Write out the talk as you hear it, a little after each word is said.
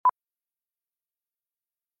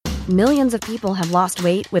Millions of people have lost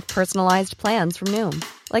weight with personalized plans from Noom.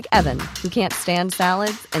 Like Evan, who can't stand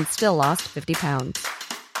salads and still lost 50 pounds.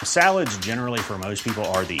 Salads generally for most people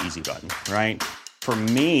are the easy button, right? For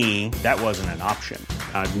me, that wasn't an option.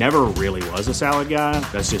 I never really was a salad guy.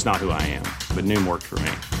 That's just not who I am. But Noom worked for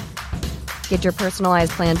me. Get your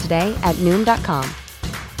personalized plan today at Noom.com.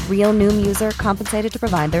 Real Noom user compensated to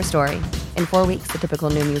provide their story. In 4 weeks, the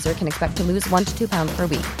typical Noom user can expect to lose 1 to 2 pounds per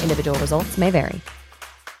week. Individual results may vary.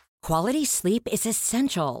 Quality sleep is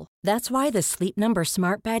essential. That's why the Sleep Number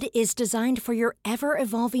Smart Bed is designed for your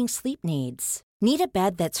ever-evolving sleep needs. Need a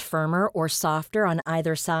bed that's firmer or softer on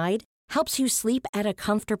either side? Helps you sleep at a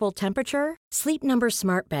comfortable temperature? Sleep Number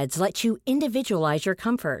Smart Beds let you individualize your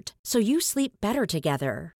comfort, so you sleep better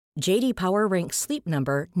together. J.D. Power ranks Sleep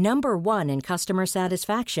Number number 1 in customer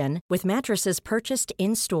satisfaction with mattresses purchased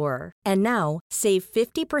in-store. And now, save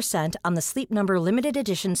 50% on the Sleep Number Limited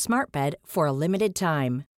Edition Smart Bed for a limited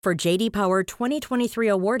time. For J.D. Power 2023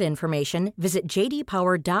 award information, visit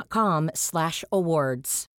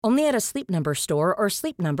jdpower.com/awards. Only at a Sleep Number store or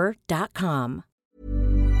sleepnumber.com.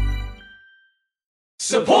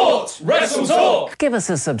 Support Wrestle Talk! Give us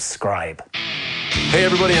a subscribe. Hey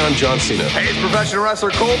everybody, I'm John Cena. Hey, it's professional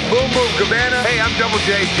wrestler Colt Boom Boom Cabana. Hey, I'm Double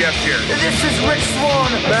J Jeff here. This is Rich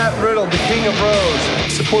Swann. Matt Riddle, the King of Rose.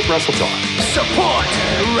 Support Wrestle Talk. Support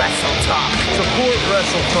Wrestle Talk. Support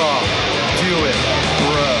Wrestle Talk. Do it,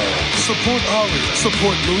 bro. Support Ollie.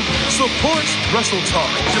 Support Luke. Support Wrestle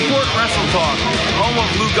Talk. Support Wrestle Talk. Home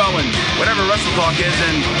of Luke Owen. Whatever Wrestle Talk is,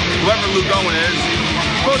 and whoever Luke Owen is,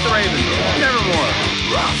 support the Ravens. Nevermore.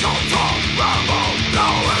 Wrestle Talk. Rambo.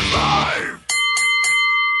 Now it's live.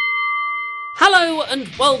 Hello and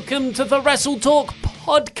welcome to the Wrestle Talk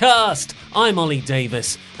podcast. I'm Ollie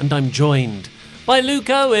Davis and I'm joined by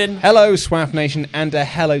Luke Owen. Hello, Swaff Nation, and a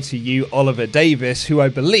hello to you, Oliver Davis, who I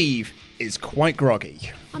believe is quite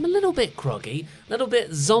groggy. I'm a little bit groggy, a little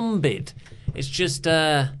bit zombied. It's just,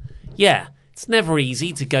 it's never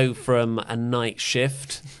easy to go from a night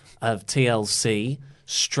shift of TLC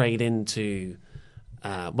straight into,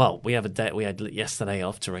 we had yesterday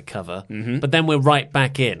off to recover, but then we're right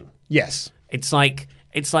back in. Yes. It's like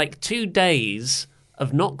 2 days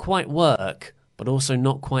of not quite work, but also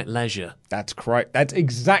not quite leisure. That's correct. That's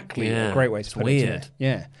exactly a great way to put weird. it.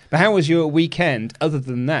 Yeah. But how was your weekend other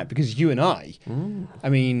than that? Because you and I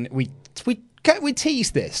mean, we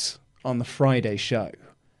teased this on the Friday show,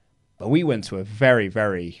 but we went to a very,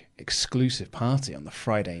 very exclusive party on the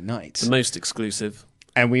Friday night. The most exclusive.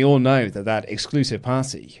 And we all know that exclusive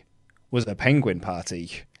party was a penguin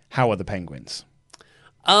party. How are the penguins?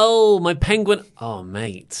 Oh, my penguin. Oh,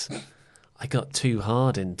 mate. I got too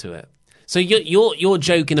hard into it. So you're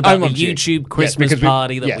joking about the YouTube Christmas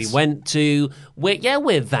party that we went to. We're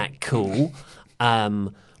that cool.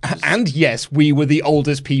 And yes, we were the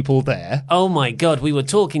oldest people there. Oh my God, we were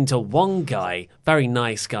talking to one guy, very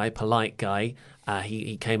nice guy, polite guy.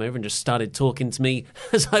 He came over and just started talking to me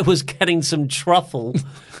as I was getting some truffle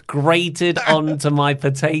grated onto my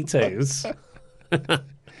potatoes.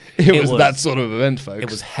 It was that sort of event, folks.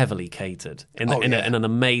 It was heavily catered in an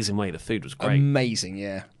amazing way. The food was great. Amazing,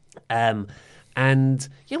 yeah. And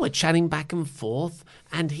we're chatting back and forth,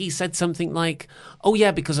 and he said something like, "Oh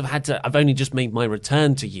yeah, because I've only just made my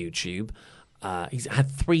return to YouTube." He's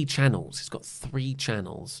had 3 channels. He's got 3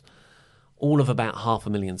 channels, all of about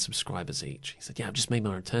 500,000 subscribers each. He said, "Yeah, I've just made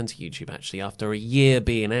my return to YouTube actually after a year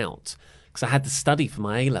being out because I had to study for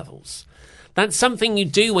my A-levels." That's something you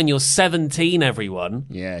do when you're 17, everyone.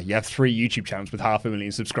 Yeah, you have 3 YouTube channels with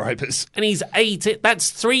 500,000 subscribers. And he's 8.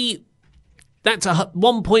 That's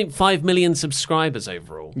 1.5 million subscribers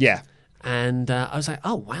overall. Yeah. And I was like,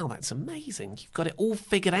 oh, wow, that's amazing. You've got it all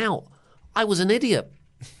figured out. I was an idiot,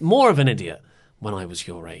 more of an idiot when I was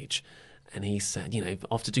your age. And he said,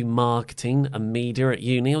 off to do marketing and media at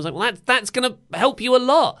uni. I was like, well, that's going to help you a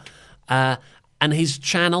lot. And his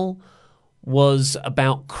channel was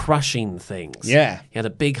about crushing things. Yeah. He had a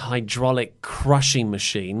big hydraulic crushing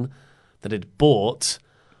machine that he'd bought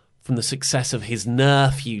from the success of his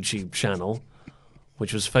Nerf YouTube channel,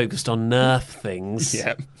 which was focused on Nerf things.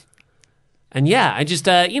 Yeah. And yeah, I just,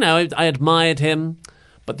 I admired him,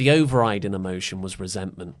 but the overriding emotion was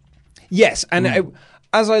resentment. Yes, and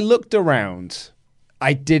as I looked around,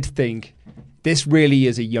 I did think this really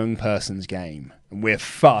is a young person's game, and we're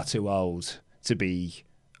far too old to be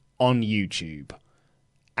on YouTube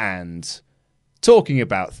and talking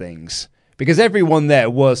about things, because everyone there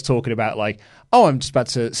was talking about I'm just about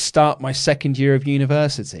to start my second year of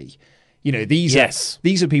university. These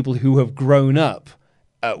are people who have grown up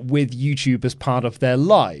with YouTube as part of their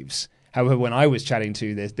lives, However, when I was chatting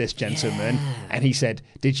to this gentleman and he said,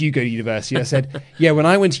 "Did you go to university?" I said, "Yeah, when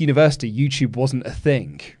I went to university, YouTube wasn't a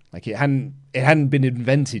thing. Like it hadn't been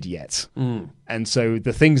invented yet. And so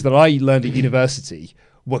the things that I learned at university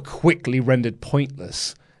were quickly rendered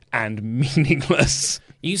pointless and meaningless."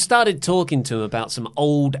 You started talking to him about some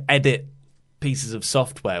old edit pieces of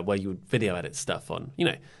software where you would video edit stuff on. You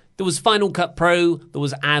know, there was Final Cut Pro, there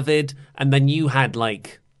was Avid, and then you had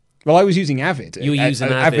like... Well, I was using Avid. You were using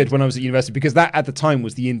Avid when I was at university because that at the time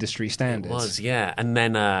was the industry standard. It was, yeah. And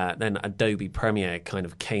then Adobe Premiere kind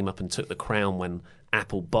of came up and took the crown when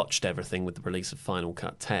Apple botched everything with the release of Final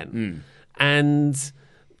Cut 10. And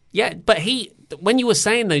yeah, but when you were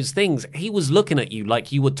saying those things, he was looking at you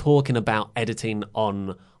like you were talking about editing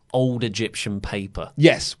on old Egyptian paper.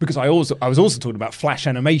 Yes, because I was also talking about Flash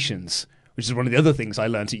animations, which is one of the other things I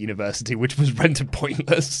learned at university, which was rendered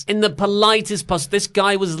pointless. In the politest possible. This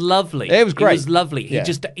guy was lovely. It was great. He was lovely. Yeah.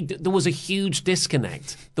 There was a huge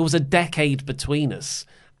disconnect. There was a decade between us.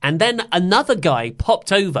 And then another guy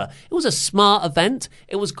popped over. It was a smart event.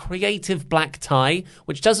 It was creative black tie,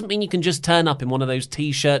 which doesn't mean you can just turn up in one of those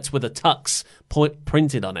T-shirts with a tux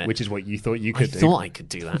printed on it. Which is what you thought you could do. I thought I could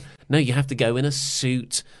do that. No, you have to go in a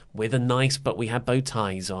suit with a nice, but we had bow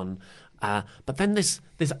ties on. But then this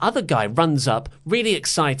other guy runs up, really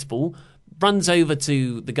excitable, runs over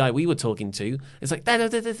to the guy we were talking to. It's like,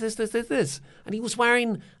 this. And he was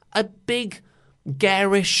wearing a big,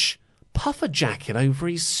 garish puffer jacket over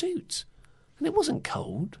his suit. And it wasn't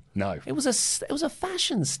cold. No. It was a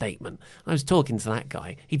fashion statement. I was talking to that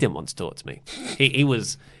guy. He didn't want to talk to me.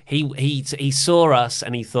 He saw us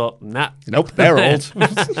and he thought, nah. Nope, they're old.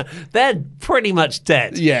 They're pretty much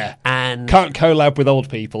dead. Yeah. And can't collab with old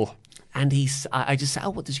people. And I just said,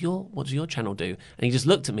 what does your channel do? And he just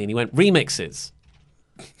looked at me and he went, remixes.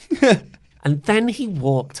 And then he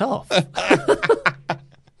walked off.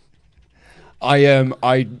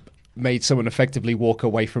 I made someone effectively walk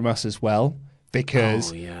away from us as well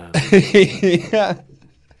because they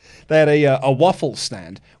had a waffle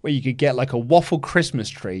stand where you could get like a waffle Christmas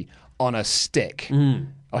tree on a stick,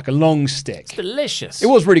 like a long stick. It's delicious. It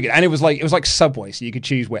was really good, and it was like Subway, so you could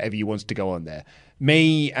choose wherever you wanted to go on there.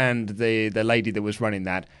 Me and the lady that was running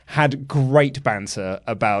that had great banter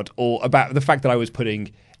about the fact that I was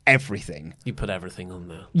putting everything. You put everything on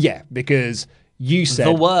there. Yeah, because you said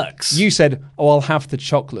the works. You said, "Oh, I'll have the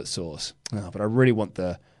chocolate sauce." Oh, but I really want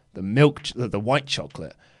the milk, the white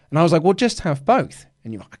chocolate. And I was like, "Well, just have both."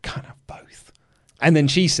 And you're like, "I can't have both." And then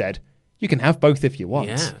she said, "You can have both if you want."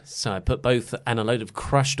 Yeah. So I put both and a load of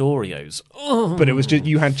crushed Oreos. Oh. But it was just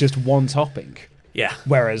you had just one topping. Yeah.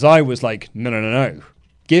 Whereas I was like, no.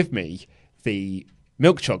 Give me the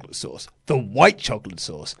milk chocolate sauce, the white chocolate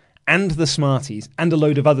sauce, and the Smarties, and a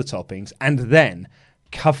load of other toppings, and then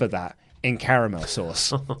cover that in caramel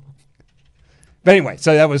sauce. But anyway,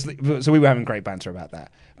 so we were having great banter about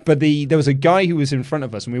that. But there was a guy who was in front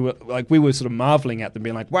of us, and we were sort of marveling at them,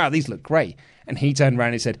 being like, "Wow, these look great." And he turned around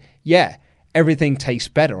and he said, "Yeah, everything tastes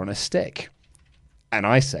better on a stick." And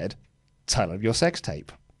I said, "Title of your sex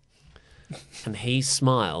tape." And he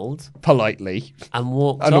smiled politely and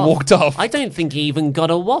walked off. I don't think he even got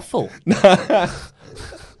a waffle.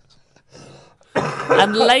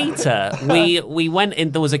 And later, we went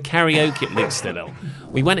in. There was a karaoke. Luke Stillwell.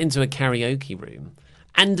 We went into a karaoke room,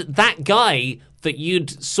 and that guy that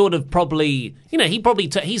you'd sort of probably,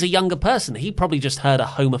 he's a younger person. He probably just heard a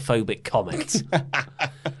homophobic comment,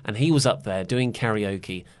 and he was up there doing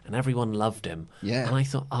karaoke, and everyone loved him. Yeah. And I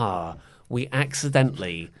thought, we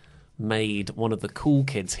accidentally made one of the cool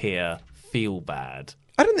kids here feel bad.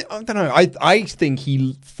 I don't know. I think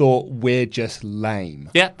he thought we're just lame.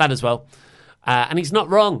 Yeah, that as well. And he's not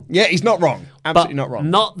wrong. Yeah, he's not wrong. Absolutely not wrong.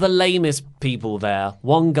 Not the lamest people there.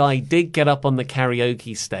 One guy did get up on the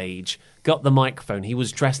karaoke stage, got the microphone. He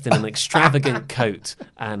was dressed in an extravagant coat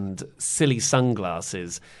and silly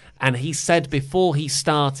sunglasses. And he said before he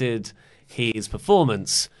started his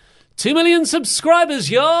performance, 2 million subscribers,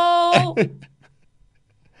 y'all!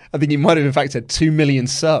 I think he might have, in fact, said 2 million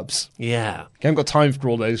subs. Yeah. I haven't got time for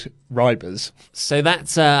all those ribers. So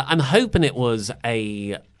that's, I'm hoping it was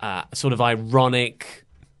a sort of ironic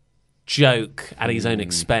joke at his own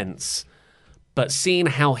expense. But seeing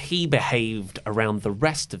how he behaved around the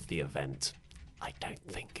rest of the event, I don't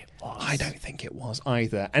think it was. I don't think it was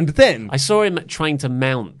either. And then I saw him trying to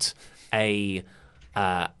mount a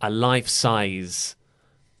life-size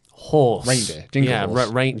horse. Reindeer. Jingle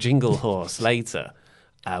horse. Jingle horse later.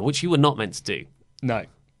 Which you were not meant to do. No.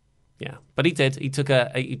 Yeah. But he did. He took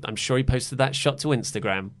I'm sure he posted that shot to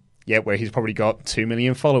Instagram. Yeah, where he's probably got 2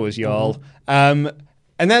 million followers, y'all. And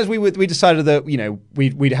as we decided that,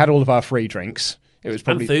 we'd had all of our free drinks, It was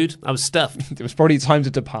probably And food. I was stuffed. It was probably time to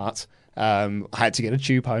depart. I had to get a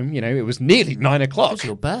tube home. It was nearly 9 o'clock. It was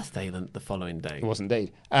your birthday the following day. It was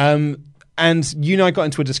indeed. And you and I got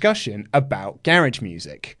into a discussion about garage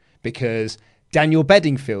music because Daniel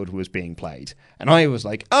Bedingfield was being played. And I was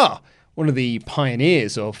like, one of the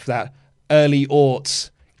pioneers of that early aughts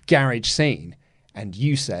garage scene. And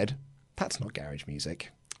you said, that's not garage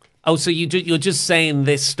music. Oh, so you're just saying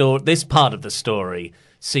this part of the story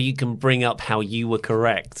so you can bring up how you were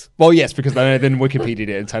correct. Well, yes, because then Wikipedia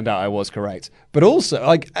it and turned out I was correct. But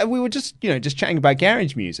also, we were just chatting about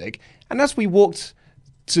garage music. And as we walked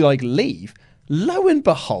to leave, lo and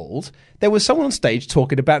behold, there was someone on stage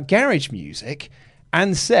talking about garage music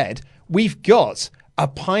and said, we've got a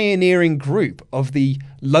pioneering group of the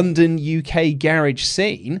London, UK garage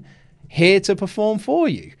scene here to perform for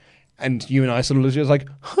you. And you and I sort of was like,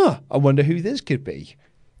 I wonder who this could be.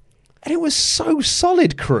 And it was so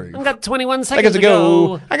solid, crew. I got 21 seconds to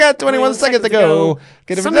go. I got 21 seconds to go.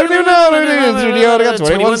 I got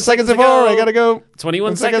 21 seconds before I gotta go.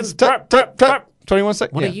 21 seconds. 21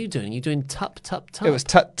 seconds. What are you doing? Are you doing tup, tup, tup? It was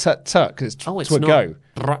tut, tut, tut, because it's it's to not. go.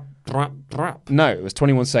 Brap, brap, brap. No, it was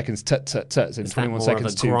 21 seconds, tut, tut, tut, and Is 21 that more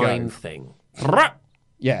seconds of a to go. grind thing? Brap.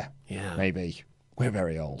 Yeah, Yeah. maybe. We're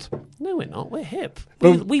very old. No, we're not. We're hip.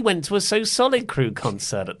 Well- We went to a So Solid Crew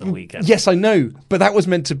concert at the weekend. Yes, I know, but that was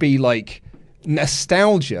meant to be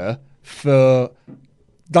nostalgia for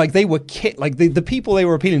they were the people they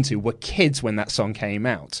were appealing to were kids when that song came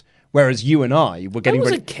out, whereas you and I were getting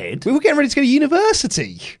was ready. a kid. We were getting ready to go to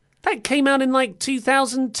university. That came out in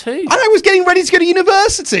 2002. And I was getting ready to go to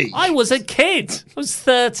university. I was a kid. I was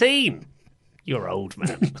 13. You're old,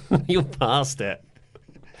 man. You're past it.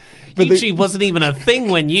 But YouTube wasn't even a thing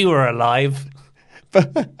when you were alive.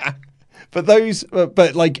 But those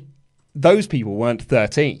people weren't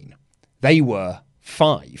 13. They were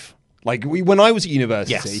 5. When I was at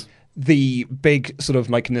university, Yes. the big sort of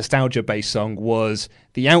nostalgia-based song was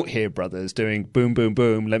the Out Here Brothers doing "Boom Boom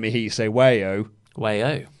Boom." Let me hear you say "Wayo."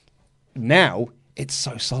 Wayo. Now it's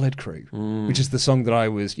So Solid Crew, which is the song that I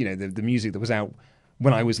was, the music that was out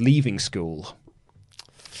when I was leaving school.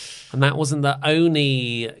 And that wasn't the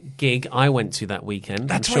only gig I went to that weekend.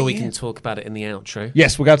 That's I'm sure right, we yeah. can talk about it in the outro.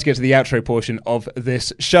 Yes, we're going to get to the outro portion of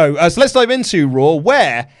this show. So let's dive into Raw,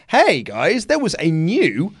 where, hey guys, there was a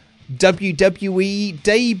new WWE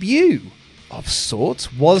debut of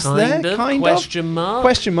sorts. Was Kind there? of? Kind Question of? mark?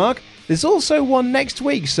 Question mark. There's also one next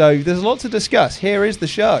week, so there's a lot to discuss. Here is the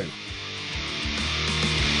show.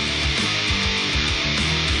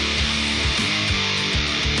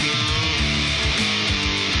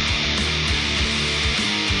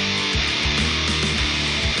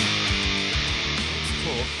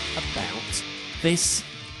 About this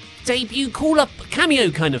debut call-up cameo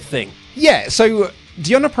kind of thing. Yeah, so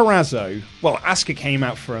Deonna Purrazzo, Asuka came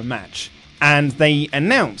out for a match, and they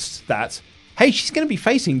announced that, hey, she's going to be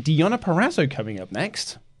facing Deonna Purrazzo coming up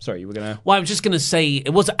next. Sorry, you were going to... Well, I was just going to say,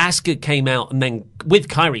 it was Asuka came out, and then with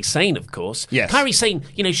Kairi Sane, of course. Yes. Kairi Sane,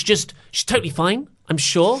 she's totally fine, I'm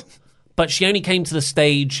sure, but she only came to the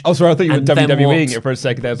stage... Oh, sorry, I thought you were and then WWEing it for a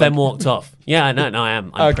second there. Then walked off. Yeah, I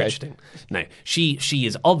am. I'm Okay. predicting. No, she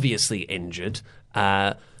is obviously injured.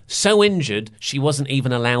 So injured, she wasn't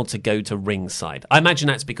even allowed to go to ringside. I imagine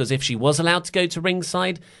that's because if she was allowed to go to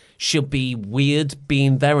ringside, she'll be weird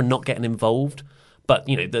being there and not getting involved. But,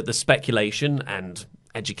 the speculation and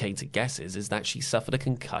educated guesses is that she suffered a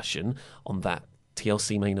concussion on that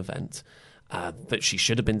TLC main event, that she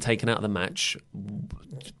should have been taken out of the match,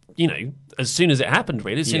 as soon as it happened,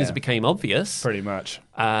 really, as soon as Yeah. it became obvious. Pretty much.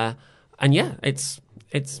 And yeah,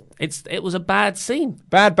 it was a bad scene.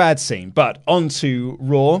 Bad scene. But on to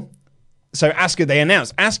Raw. So Asuka, they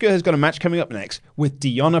announced Asuka has got a match coming up next with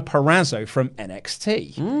Deonna Purrazzo from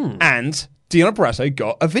NXT. And Deonna Purrazzo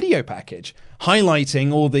got a video package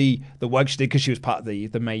highlighting all the work she did because she was part of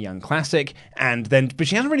the Mae Young Classic. But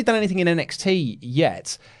she hasn't really done anything in NXT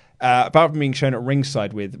yet, apart from being shown at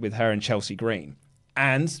ringside with her and Chelsea Green.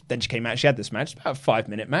 And then she came out, she had this match, about a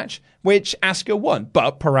 5-minute match, which Asuka won.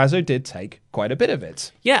 But Purrazzo did take quite a bit of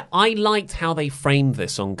it. Yeah, I liked how they framed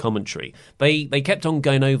this on commentary. They kept on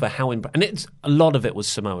going over and a lot of it was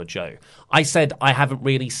Samoa Joe. I said I haven't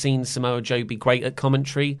really seen Samoa Joe be great at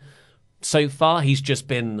commentary so far. He's just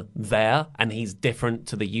been there, and he's different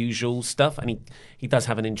to the usual stuff, and he does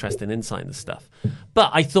have an interesting insight into stuff.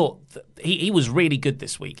 But I thought he was really good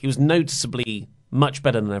this week. He was noticeably much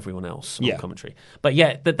better than everyone else on commentary. But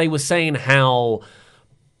yeah, that they were saying how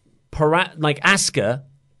Asuka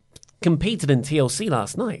competed in TLC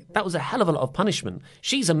last night. That was a hell of a lot of punishment.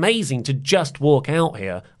 She's amazing to just walk out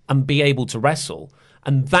here and be able to wrestle.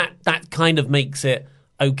 And that kind of makes it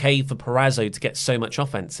okay for Purrazzo to get so much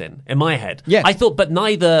offense in my head. Yeah. I thought, but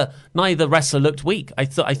neither wrestler looked weak. I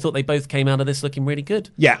thought they both came out of this looking really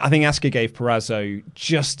good. Yeah, I think Asuka gave Purrazzo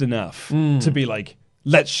just enough to be like,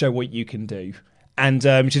 let's show what you can do. And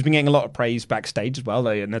she's been getting a lot of praise backstage as well.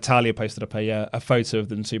 Natalia posted up a photo of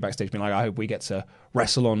them two backstage being like, I hope we get to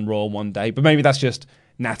wrestle on Raw one day. But maybe that's just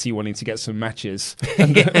Natty wanting to get some matches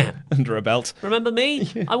under a belt. Remember me?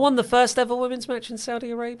 Yeah. I won the first ever women's match in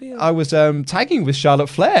Saudi Arabia. I was tagging with Charlotte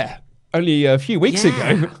Flair only a few weeks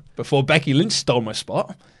ago before Becky Lynch stole my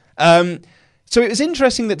spot. So it was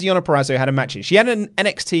interesting that Deonna Purrazzo had a match. She had an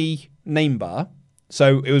NXT name bar.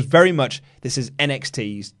 So it was very much, this is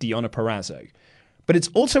NXT's Deonna Purrazzo. But it's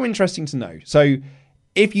also interesting to know. So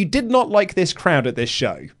if you did not like this crowd at this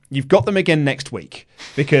show, you've got them again next week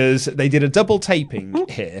because they did a double taping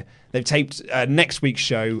here. They've taped next week's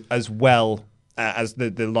show as well as the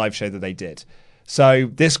live show that they did. So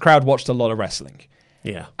this crowd watched a lot of wrestling.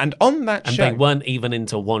 Yeah. And on that show... And they weren't even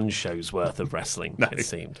into one show's worth of wrestling, it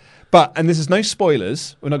seemed. And this is no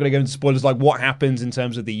spoilers. We're not going to go into spoilers like what happens in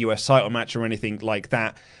terms of the US title match or anything like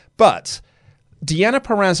that. But Deonna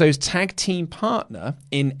Purrazzo's tag team partner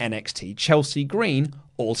in NXT, Chelsea Green,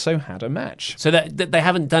 also had a match. So they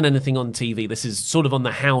haven't done anything on TV. This is sort of on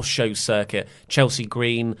the house show circuit. Chelsea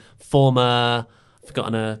Green, former... I've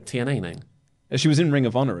forgotten her TNA name. She was in Ring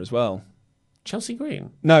of Honor as well. Chelsea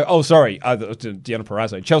Green? No, sorry. Deonna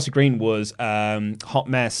Purrazzo. Chelsea Green was Hot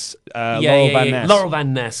Mess, Laurel Van Ness. Laurel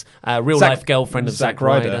Van Ness, real-life girlfriend of Zack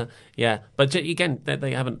Ryder. Yeah, but again,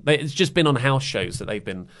 they haven't... It's just been on house shows that they've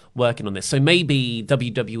been working on this. So maybe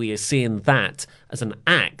WWE is seeing that as an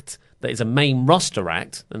act that is a main roster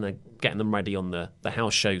act, and they're getting them ready on the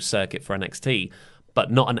house show circuit for NXT,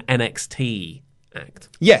 but not an NXT act.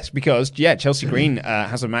 Yes, because, Chelsea Green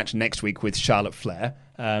has a match next week with Charlotte Flair.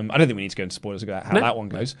 I don't think we need to go into spoilers about how that one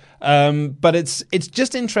goes. But it's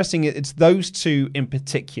just interesting. It's those two in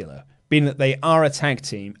particular, being that they are a tag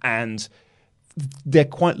team and they're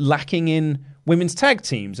quite lacking in women's tag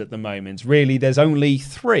teams at the moment. Really, there's only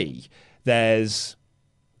 3. There's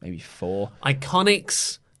maybe 4.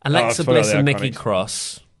 Iconics, Alexa Bliss and Nikki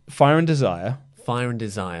Cross. Fire and Desire.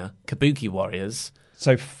 Kabuki Warriors.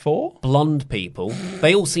 So 4? Blonde people.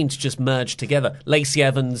 They all seem to just merge together. Lacey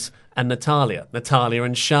Evans and Natalia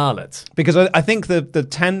and Charlotte. Because I think the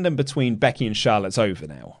tandem between Becky and Charlotte's over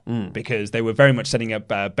now. Because they were very much setting up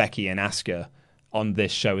Becky and Asuka on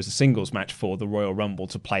this show as a singles match for the Royal Rumble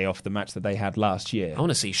to play off the match that they had last year. I want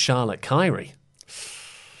to see Charlotte Kyrie.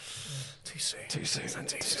 Too soon.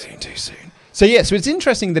 So so it's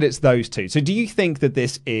interesting that it's those two. So do you think that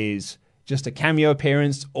this is just a cameo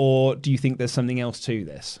appearance, or do you think there's something else to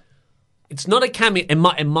this? It's not a cameo. In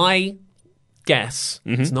my guess,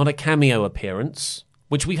 it's not a cameo appearance,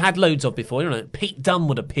 which we've had loads of before. Pete Dunne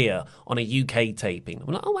would appear on a UK taping.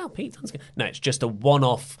 We're like, oh wow, Pete Dunne's good. No, it's just a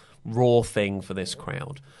one-off Raw thing for this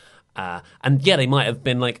crowd. And they might have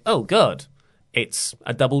been like, oh god, it's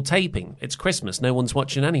a double taping. It's Christmas. No one's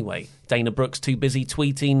watching anyway. Dana Brooks too busy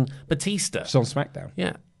tweeting Batista. It's on SmackDown.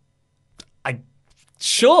 Yeah.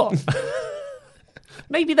 Sure.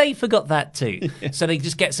 Maybe they forgot that too. So they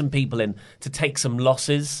just get some people in to take some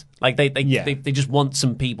losses. Like they just want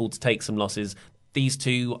some people to take some losses. These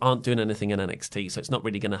two aren't doing anything in NXT, so it's not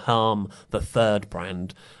really going to harm the third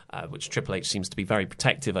brand, which Triple H seems to be very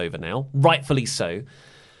protective over now, rightfully so.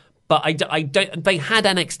 But I don't. They had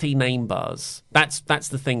NXT name bars. That's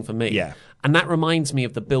the thing for me. Yeah. And that reminds me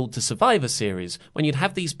of the Build to Survivor series, when you'd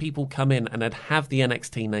have these people come in and they'd have the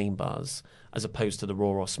NXT name bars as opposed to the Raw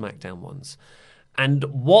or SmackDown ones. And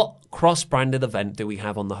what cross-branded event do we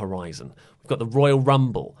have on the horizon? We've got the Royal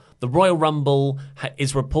Rumble. The Royal Rumble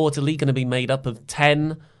is reportedly going to be made up of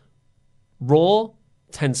 10 Raw,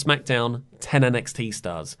 10 SmackDown, 10 NXT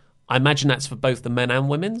stars. I imagine that's for both the men and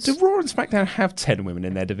women's. Do Raw and SmackDown have 10 women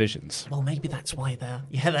in their divisions? Well, maybe that's why they're...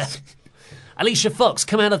 Alicia Fox,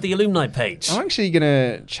 come out of the alumni page. I'm actually going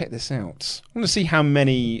to check this out. I want to see how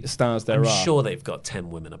many stars there are. I'm sure they've got 10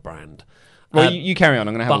 women a brand. Well, you carry on.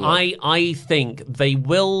 I'm going to have a look. But I think they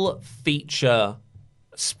will feature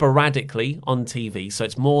sporadically on TV, so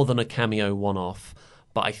it's more than a cameo one-off.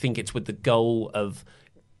 But I think it's with the goal of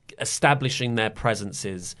establishing their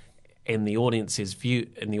presences in the audience's view,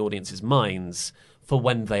 in the audience's minds, for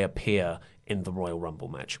when they appear in the Royal Rumble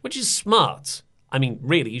match, which is smart. I mean,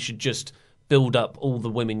 really, you should just build up all the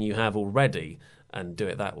women you have already and do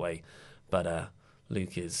it that way. But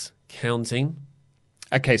Luke is counting.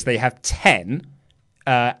 Okay, so they have 10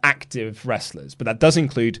 active wrestlers, but that does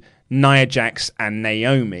include Nia Jax and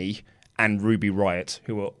Naomi and Ruby Riott,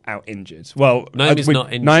 who are out injured. Well, Naomi's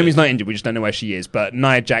not injured. Naomi's not injured. We just don't know where she is. But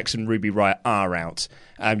Nia Jax and Ruby Riott are out.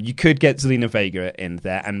 You could get Zelina Vega in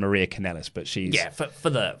there and Maria Kanellis, but she's for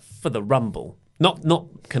the Rumble, not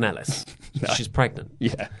Kanellis. No. She's pregnant.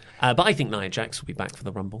 Yeah, but I think Nia Jax will be back for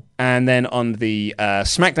the Rumble. And then on the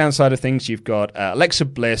SmackDown side of things, you've got Alexa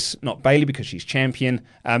Bliss, not Bayley because she's champion.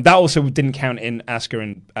 That also didn't count in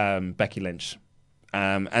Asuka and Becky Lynch.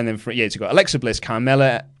 And then you've got Alexa Bliss,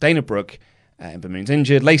 Carmella, Dana Brooke, Ember Moon's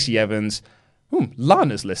injured, Lacey Evans.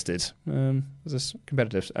 Lana's listed. Is this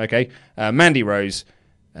competitive? Okay. Mandy Rose,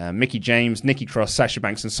 Mickie James, Nikki Cross, Sasha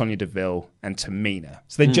Banks, and Sonya Deville, and Tamina.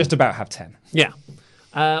 So they just about have 10. Yeah.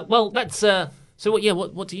 Well, that's so.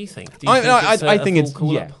 What do you think? Do you I think it's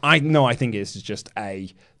I think it's just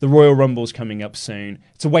the Royal Rumble's coming up soon.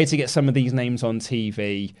 It's a way to get some of these names on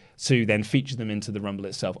TV to then feature them into the Rumble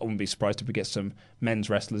itself. I wouldn't be surprised if we get some men's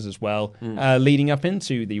wrestlers as well leading up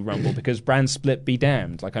into the Rumble because brand split be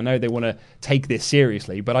damned. Like I know they want to take this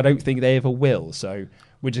seriously, but I don't think they ever will. So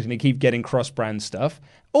we're just going to keep getting cross-brand stuff.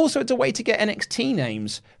 Also, it's a way to get NXT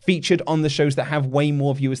names featured on the shows that have way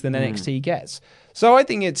more viewers than NXT gets. So I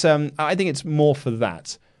think it's more for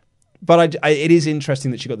that. But it is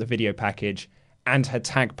interesting that she got the video package and her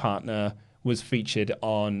tag partner was featured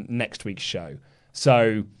on next week's show.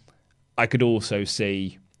 So I could also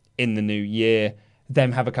see in the new year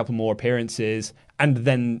them have a couple more appearances and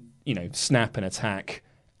then, snap and attack,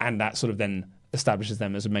 and that sort of then establishes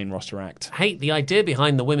them as a main roster act. Hey, the idea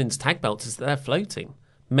behind the women's tag belts is that they're floating.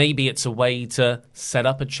 Maybe it's a way to set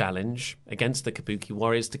up a challenge against the Kabuki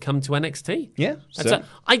Warriors to come to NXT. Yeah.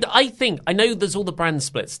 I know there's all the brand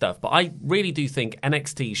split stuff, but I really do think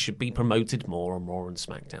NXT should be promoted more on Raw and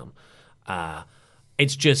SmackDown.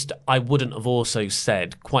 It's just, I wouldn't have also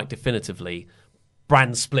said quite definitively,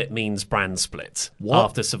 brand split means brand split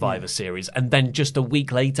after Survivor Series, and then just a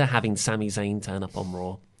week later having Sami Zayn turn up on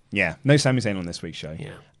Raw. Yeah, no Sami Zayn on this week's show.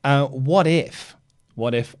 Yeah. What if,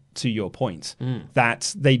 to your point,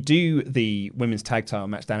 that they do the women's tag title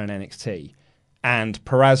match down in NXT and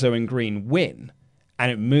Purrazzo and Green win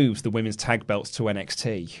and it moves the women's tag belts to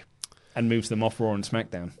NXT and moves them off Raw and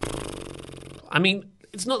SmackDown? I mean,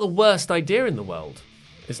 it's not the worst idea in the world.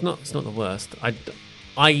 It's not the worst.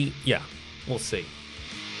 We'll see.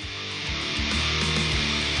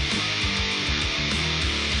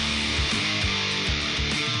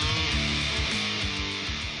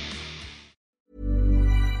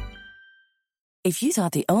 If you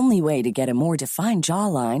thought the only way to get a more defined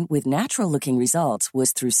jawline with natural-looking results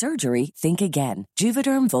was through surgery, think again.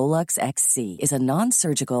 Juvederm Volux XC is a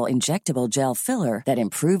non-surgical injectable gel filler that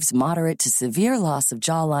improves moderate to severe loss of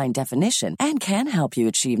jawline definition and can help you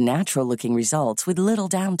achieve natural-looking results with little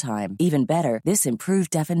downtime. Even better, this improved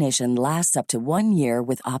definition lasts up to 1 year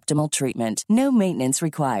with optimal treatment. No maintenance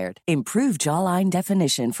required. Improve jawline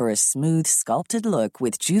definition for a smooth, sculpted look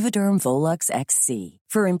with Juvederm Volux XC.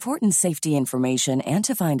 For important safety information and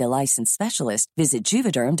to find a licensed specialist, visit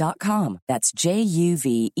Juvederm.com. That's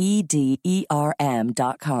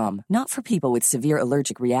JUVEDERM.com. Not for people with severe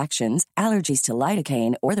allergic reactions, allergies to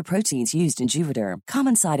lidocaine, or the proteins used in Juvederm.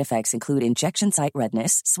 Common side effects include injection site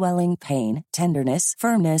redness, swelling, pain, tenderness,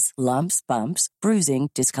 firmness, lumps, bumps, bruising,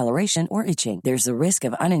 discoloration, or itching. There's a risk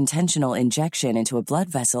of unintentional injection into a blood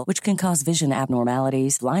vessel, which can cause vision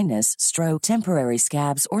abnormalities, blindness, stroke, temporary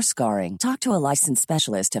scabs, or scarring. Talk to a licensed specialist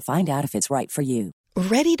to find out if it's right for you.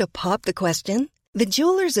 Ready to pop the question? The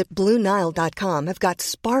jewelers at BlueNile.com have got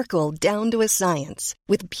sparkle down to a science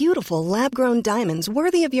with beautiful lab-grown diamonds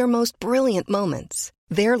worthy of your most brilliant moments.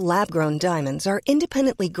 Their lab-grown diamonds are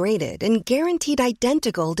independently graded and guaranteed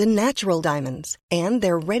identical to natural diamonds, and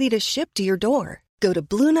they're ready to ship to your door. Go to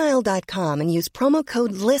BlueNile.com and use promo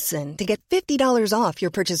code LISTEN to get $50 off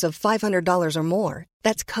your purchase of $500 or more.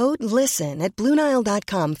 That's code LISTEN at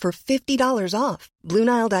BlueNile.com for $50 off.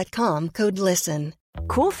 BlueNile.com, code LISTEN.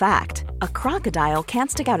 Cool fact, a crocodile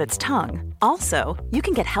can't stick out its tongue. Also, you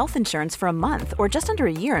can get health insurance for a month or just under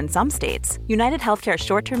a year in some states. United Healthcare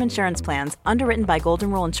short-term insurance plans, underwritten by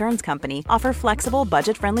Golden Rule Insurance Company, offer flexible,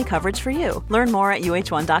 budget-friendly coverage for you. Learn more at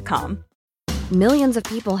UH1.com. Millions of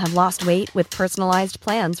people have lost weight with personalized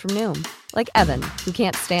plans from Noom. Like Evan, who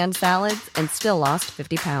can't stand salads and still lost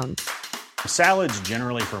 50 pounds. Salads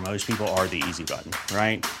generally for most people are the easy button,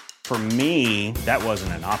 right? For me, that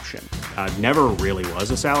wasn't an option. I never really was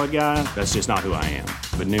a salad guy. That's just not who I am.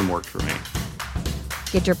 But Noom worked for me.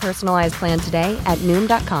 Get your personalized plan today at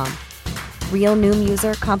Noom.com. Real Noom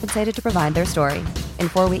user compensated to provide their story. In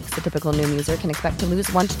 4 weeks, the typical Noom user can expect to lose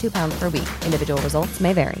 1 to 2 pounds per week. Individual results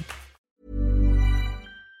may vary.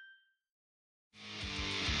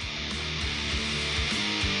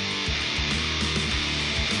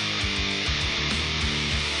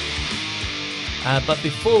 But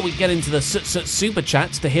before we get into the Super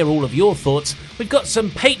Chats to hear all of your thoughts, we've got some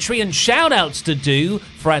Patreon shout-outs to do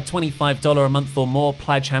for our $25 a month or more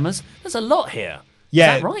Pledge Hammers. There's a lot here.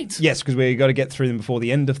 Yeah, is that right? Yes, because we've got to get through them before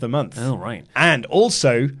the end of the month. Oh, right. And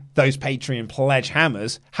also, those Patreon Pledge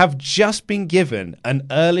Hammers have just been given an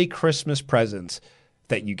early Christmas present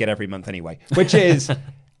that you get every month anyway, which is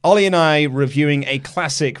Ollie and I reviewing a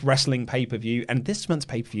classic wrestling pay-per-view, and this month's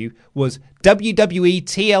pay-per-view was WWE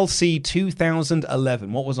TLC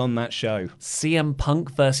 2011. What was on that show? CM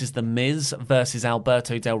Punk versus The Miz versus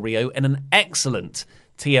Alberto Del Rio in an excellent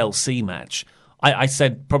TLC match. I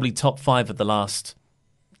said probably top 5 of the last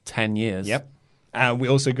 10 years. Yep. And we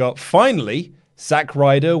also got, finally, Zack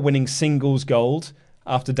Ryder winning singles gold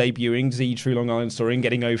after debuting the True Long Island Story and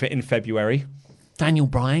getting over in February. Daniel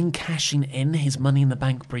Bryan cashing in his Money in the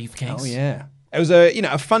Bank briefcase. Oh, yeah. It was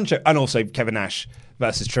a fun show. And also Kevin Nash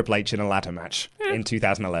versus Triple H in a ladder match in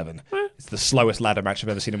 2011. It's the slowest ladder match I've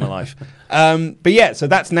ever seen in my life. But yeah, so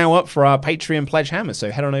that's now up for our Patreon Pledge Hammer. So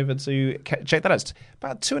head on over to check that out. It's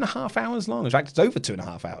about 2.5 hours long. In fact, it's over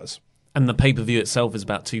 2.5 hours. And the pay-per-view itself is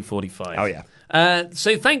about 2:45. Oh, yeah.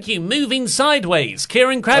 So thank you. Moving Sideways,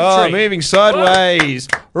 Kieran Crabtree. Oh, Moving Sideways.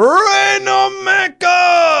 Reno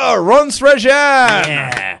Mecca. Ron Srejan.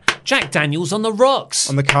 Yeah. Jack Daniels on the rocks.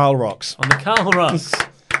 On the Carl Rocks. On the Carl Rocks.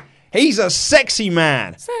 He's a sexy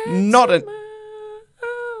man. Not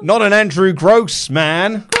an Andrew Gross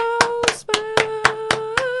man.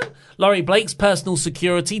 Laurie Blake's personal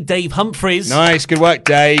security, Dave Humphries. Nice, good work,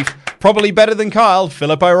 Dave. Probably better than Kyle,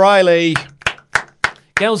 Philip O'Reilly.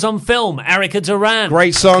 Girls on Film, Erica Duran.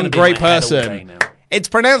 Great song, great person. It's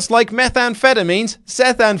pronounced like methamphetamines,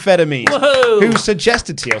 Sethamphetamines. Whoa. Who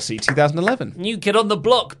suggested TLC 2011? New Kid on the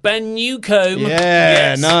Block, Ben Newcomb. Yeah,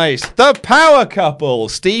 yes. Nice. The Power Couple,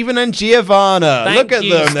 Stephen and Giovanna. Thank Look at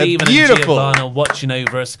you, them, Stephen they're beautiful. And Giovanna watching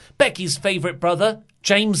over us. Becky's favourite brother,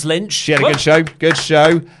 James Lynch. She had a good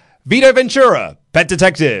show. Vito Ventura, Pet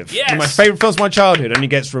Detective. Yes. One of my favourite films of my childhood, only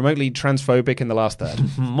gets remotely transphobic in the last third.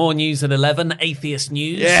 More news at 11, Atheist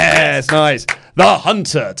News. Yes, nice. The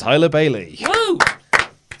Hunter, Tyler Bailey. Woo!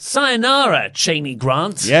 Sayonara, Cheney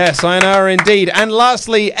Grant. Yeah, sayonara indeed. And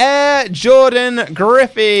lastly, Air Jordan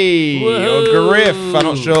Griffey. Whoa. Or Griff, I'm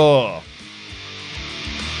not sure.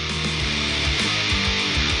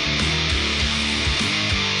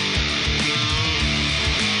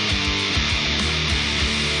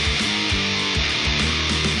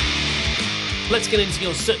 Let's get into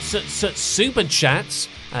your super chats.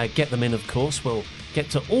 Get them in, of course. We'll get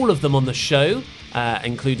to all of them on the show,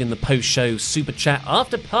 including the post-show super chat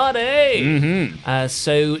after party. Mm-hmm.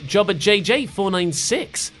 So Jobber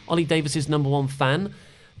JJ496, Ollie Davis's #1 fan.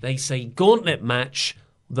 They say gauntlet match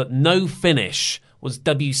that no finish was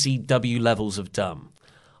WCW levels of dumb.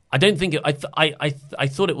 I don't think it. I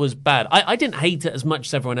thought it was bad. I didn't hate it as much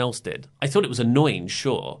as everyone else did. I thought it was annoying,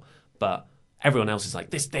 sure, but everyone else is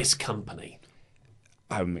like this company.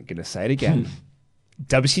 I'm going to say it again.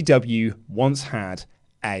 WCW once had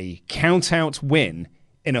a count-out win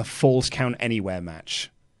in a Falls Count Anywhere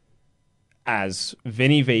match. As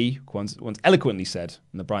Vinny V once eloquently said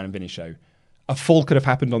in the Brian and Vinny show, a fall could have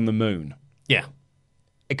happened on the moon. Yeah.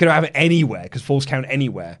 It could have happened anywhere, because Falls Count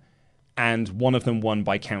Anywhere, and one of them won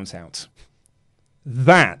by count-out.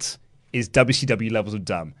 That is WCW levels of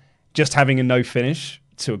dumb. Just having a no finish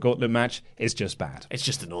to a gauntlet match is just bad. It's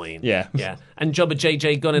just annoying. Yeah. Yeah. And Jobber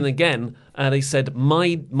JJ got in again. They said,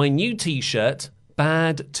 my new T-shirt,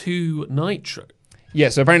 Bad to Nitro. Yeah,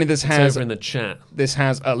 so apparently this has... over in the chat. This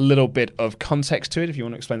has a little bit of context to it, if you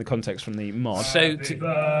want to explain the context from the mod. So... what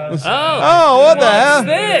the hell? What's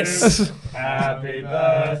this? Happy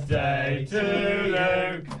birthday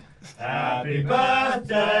to Luke. Happy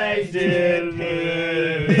birthday, dear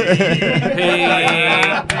Luke.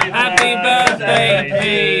 Happy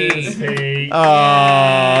birthday, Pete.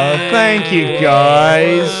 Oh, thank you,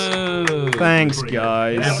 guys. Thanks,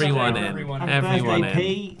 guys. Everyone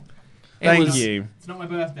in. Thank you. It's not my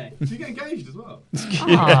birthday. Did you get engaged as well?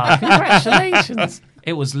 Congratulations.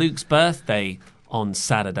 It was Luke's birthday on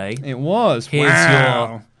Saturday. It was.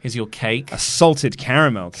 Here's your cake. A salted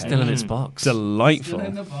caramel cake. Still in its box. Delightful. Still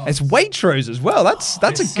in the box. It's Waitrose as well.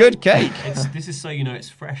 That's a good cake. This is so you know it's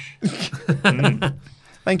fresh.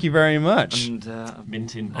 Thank you very much. And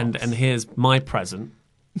mint in box. And here's my present.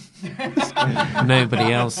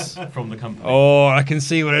 Nobody else from the company. Oh, I can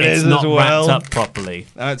see what it is It's not as well. wrapped up properly.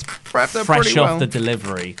 It's wrapped up Fresh pretty off well. the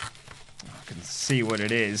delivery. I can see what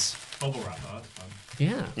it is. Bubble wrap, that's fun.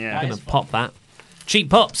 Yeah. I'm going to pop that. Cheap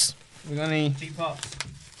pops. We got any? Cheap pops.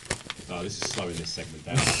 Oh, this is slowing this segment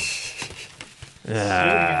down. Do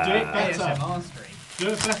it better. Do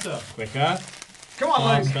it better. Quicker. Come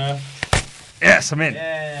on, Luke. Faster. Yes, I'm in.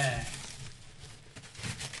 Yeah.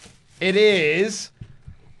 It is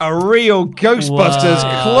a real Ghostbusters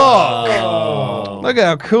clock. Oh. Look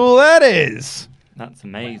how cool that is. That's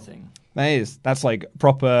amazing. That's like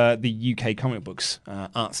proper the UK comic books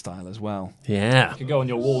art style as well. Yeah. It could go on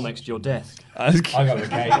your wall next to your desk. I got the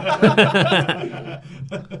cake.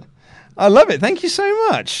 I love it. Thank you so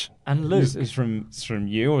much. And Luke. It's from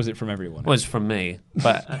you, or is it from everyone? Well, it's from me,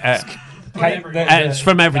 but Hey, it's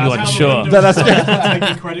from everyone, sure.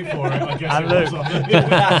 Taking credit for it, I guess. And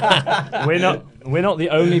look, we're not the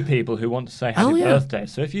only people who want to say happy birthday.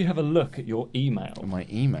 So if you have a look at your email, my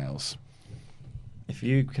emails, if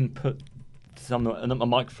you can put a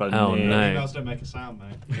microphone. Oh near. no! Emails don't make a sound,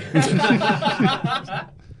 mate.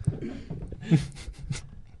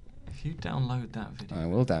 If you download that video, I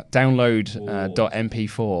will download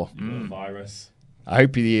 .mp4. Virus. I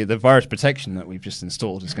hope the virus protection that we've just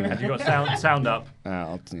installed is going to. Have you got sound up?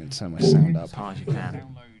 I'll turn my sound up As hard as you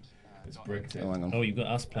can. It's bricked it. Oh, hang on. Oh, you've got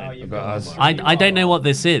us playing. I've got us. I don't know what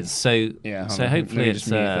this is, so Yeah, hold so on. hopefully Let me it's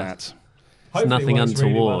just mute that. nothing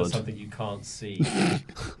untoward. Something you can't see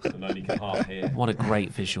and only can half hear. What a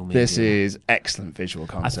great visual medium. This is excellent visual I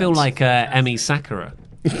content. feel like Emi Sakura.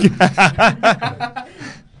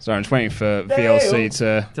 Sorry, I'm just waiting for VLC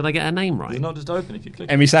to. Did I get her name right? It's not just open if you click.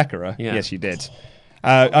 Emi Sakura? Yeah. Yes, you did.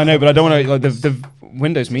 I know, but I don't want to. Like, the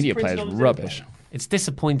Windows Media Player is rubbish. It's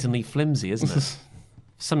disappointingly flimsy, isn't it?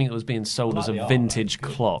 Something that was being sold as a vintage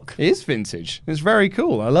clock. It is vintage. It's very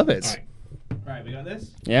cool. I love it. Right, we got this?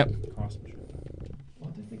 Yep. Well, I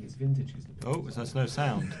don't think it's vintage. Oh, there's no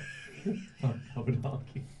sound. I would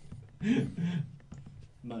argue.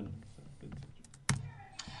 None.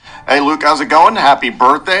 Hey Luke, how's it going? Happy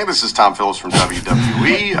birthday. This is Tom Phillips from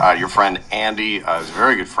WWE. Your friend Andy is a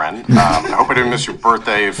very good friend. I hope I didn't miss your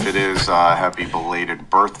birthday. If it is, happy belated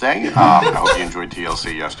birthday. I hope you enjoyed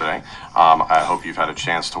TLC yesterday. I hope you've had a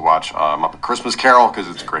chance to watch Muppet Christmas Carol, because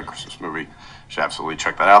it's a great Christmas movie. You should absolutely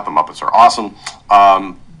check that out. The Muppets are awesome.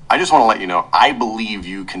 I just want to let you know, I believe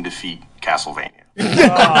you can defeat Castlevania.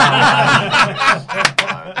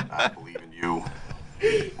 I believe in you,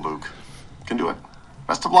 Luke. You can do it.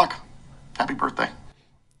 Best of luck. Happy birthday.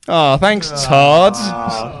 Oh, thanks, Todd.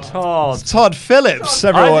 Todd. It's Todd Phillips,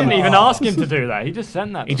 everyone. I didn't even ask him to do that. He just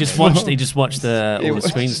sent that. He just watched the all the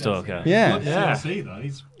Screen Stalker. Yeah. TLC, though.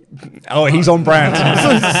 He's on brand.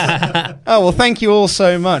 Oh, well, thank you all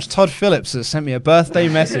so much. Todd Phillips has sent me a birthday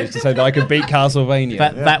message to say that I could beat Castlevania.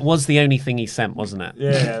 That was the only thing he sent, wasn't it?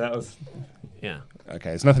 Yeah, that was. Yeah. Okay,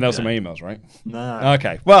 there's nothing else in my emails, right? No.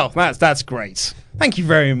 Okay, well, that's great. Thank you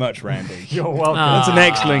very much, Randy. You're welcome. That's an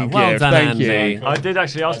excellent well gift. done, Thank Andy. you. I did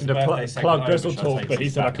actually ask him to plug Bristol Talk, but he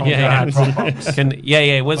said I can't Yeah, do that.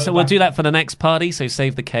 yeah. We'll do that for the next party. So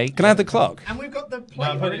save the cake. Can I have the clock? And we've got the plate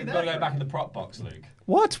already there. Got to go back in the prop box, Luke.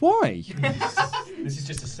 What? Why? This is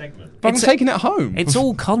just a segment. But I'm taking it home. It's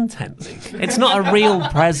all content, Luke. It's not a real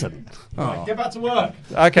present. Right, get back to work.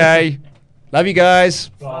 Okay. Love you guys.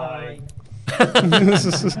 Bye.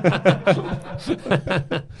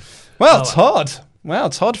 Well, Todd. Wow,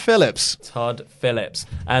 Todd Phillips. Todd Phillips.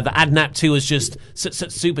 The AdNap 2 has just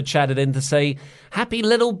super chatted in to say, happy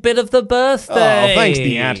little bit of the birthday. Oh, thanks,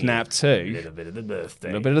 the AdNap too. Little bit of the birthday.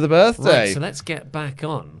 Little bit of the birthday. Right, so let's get back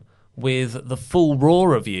on with the full Raw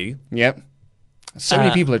review. Yep. So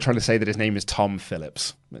many people are trying to say that his name is Tom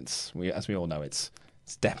Phillips. As we all know, it's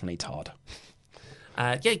definitely Todd.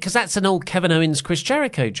 Yeah, because that's an old Kevin Owens, Chris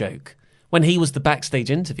Jericho joke. When he was the backstage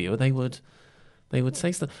interviewer, they would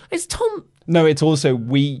say stuff. It's Tom. No, it's also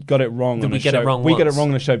we got it wrong. Did we get it wrong? We got it wrong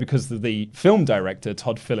on the show because the film director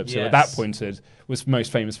Todd Phillips, who at that point was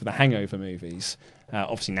most famous for the Hangover movies,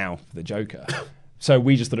 obviously now for the Joker. So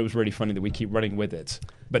we just thought it was really funny that we keep running with it,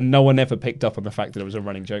 but no one ever picked up on the fact that it was a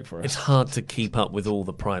running joke for us. It's hard to keep up with all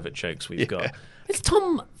the private jokes we've got. Is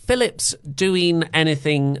Tom Phillips doing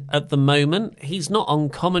anything at the moment? He's not on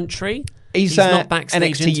commentary. He's not backstage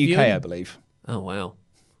NXT interviewing. UK, I believe. Oh, wow.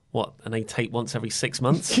 What, and they tape once every 6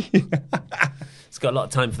 months? It's got a lot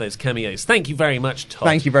of time for those cameos. Thank you very much, Todd.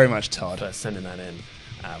 Thank you very much, Todd. For sending that in.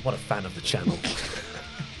 What a fan of the channel.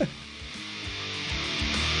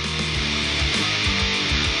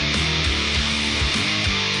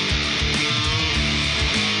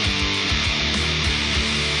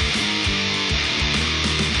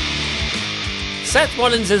 Seth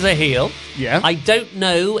Rollins is a heel. Yeah. I don't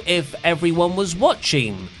know if everyone was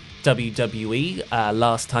watching WWE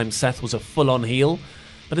last time Seth was a full-on heel,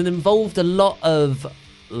 but it involved a lot of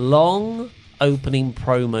long opening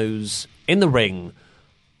promos in the ring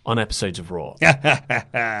on episodes of Raw.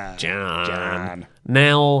 John.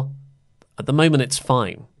 Now, at the moment, it's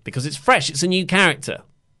fine because it's fresh. It's a new character.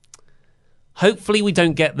 hopefully we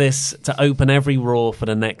don't get this to open every Raw for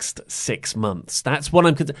the next 6 months. That's what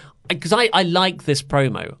I'm... Because I like this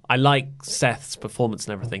promo. I like Seth's performance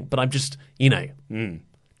and everything, but I'm just,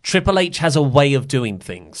 Triple H has a way of doing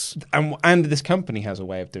things. And this company has a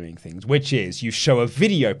way of doing things, which is you show a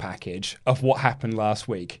video package of what happened last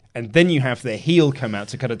week, and then you have the heel come out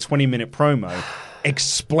to cut a 20-minute promo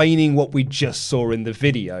explaining what we just saw in the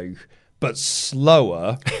video, but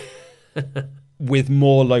slower with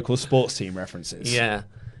more local sports team references. Yeah.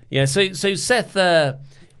 So Seth,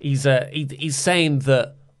 he's saying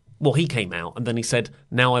that. Well, he came out and then he said,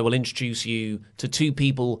 now I will introduce you to two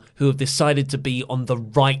people who have decided to be on the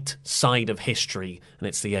right side of history, and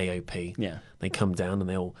it's the AOP. Yeah. They come down and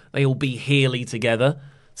they all be heely together,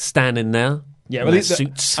 standing there. Yeah, in their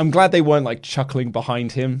suits. I'm glad they weren't like chuckling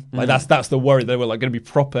behind him. Like that's the worry. They were like going to be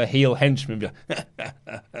proper heel henchmen.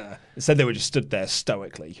 Instead, they were just stood there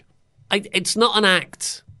stoically. It's not an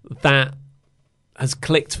act that has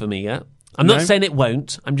clicked for me yet. I'm not saying it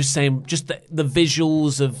won't. I'm just saying just the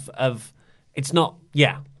visuals of it's not.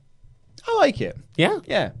 Yeah, I like it. Yeah,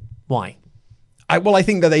 yeah. Why? I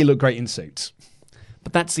think that they look great in suits.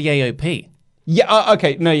 But that's the AOP. Yeah.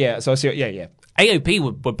 Okay. No. Yeah. So I see. Yeah.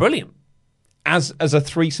 AOP were brilliant as a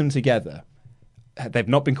threesome together. They've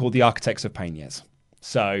not been called the Architects of Pain yet.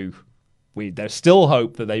 So there's still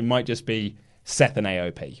hope that they might just be Seth and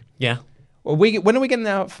AOP. Yeah. Well, when are we getting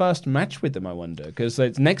our first match with them, I wonder? Because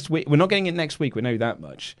it's next week. We're not getting it next week, we know that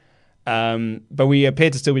much. But we appear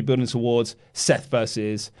to still be building towards Seth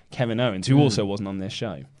versus Kevin Owens, who also wasn't on this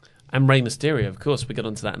show. And Rey Mysterio, of course. We'll get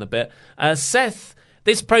onto that in a bit. Seth,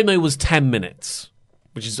 this promo was 10 minutes,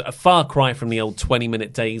 which is a far cry from the old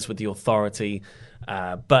 20-minute days with the Authority.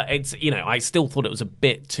 But it's, I still thought it was a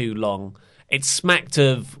bit too long. It smacked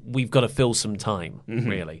of, we've got to fill some time,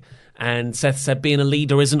 really. And Seth said being a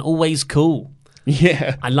leader isn't always cool.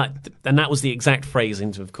 Yeah. And that was the exact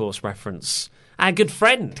phrasing to, of course, reference our good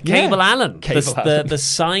friend, Cable Allen, the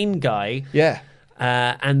sign guy. Yeah.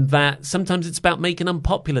 And that sometimes it's about making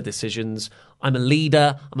unpopular decisions. I'm a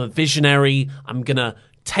leader. I'm a visionary. I'm going to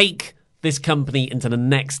take this company into the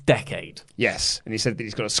next decade. Yes. And he said that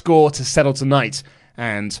he's got a score to settle tonight.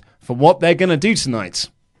 And for what they're going to do tonight,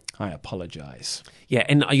 I apologize. Yeah.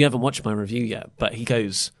 And you haven't watched my review yet, but he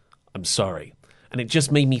goes... I'm sorry. And it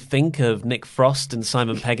just made me think of Nick Frost and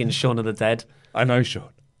Simon Pegg in Shaun of the Dead. I know,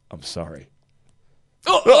 Sean. I'm sorry.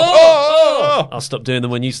 I'll stop doing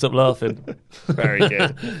them when you stop laughing. Very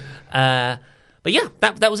good. But yeah,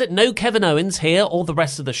 that was it. No Kevin Owens here or the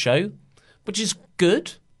rest of the show, which is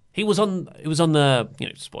good. It was on the,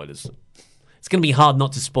 spoilers. It's going to be hard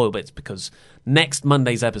not to spoil bits because next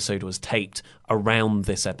Monday's episode was taped around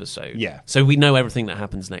this episode. Yeah. So we know everything that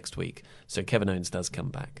happens next week. So Kevin Owens does come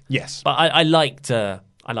back. Yes. But I liked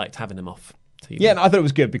having him off TV. Yeah, and I thought it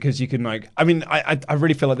was good because you can I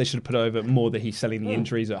really feel like they should have put over more that he's selling the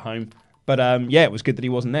injuries at home. But it was good that he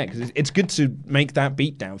wasn't there because it's good to make that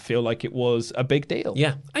beatdown feel like it was a big deal.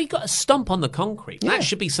 Yeah. And you got a stomp on the concrete. Yeah. That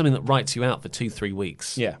should be something that writes you out for 2-3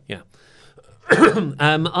 weeks. Yeah. Yeah.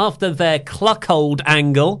 After their cluckhold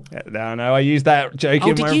angle. Yeah, no, I used that joke in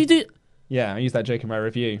my... did you do... Yeah, I used that joke in my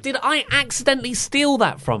review. Did I accidentally steal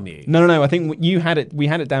that from you? No. I think you had it. We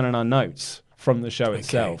had it down in our notes from the show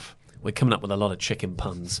itself. We're coming up with a lot of chicken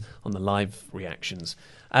puns on the live reactions.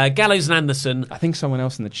 Gallows and Anderson. I think someone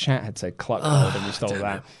else in the chat had said cluckhold and we stole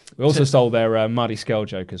that. We also stole their Marty Skull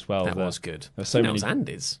joke as well. That was good. There were that was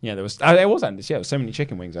Andy's. Yeah, there was Andy's. Yeah, there were so many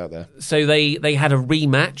chicken wings out there. So they had a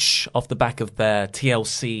rematch off the back of their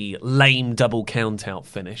TLC lame double count-out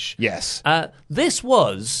finish. Yes. This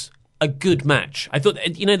was a good match. I thought,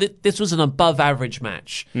 this was an above-average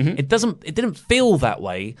match. Mm-hmm. It didn't feel that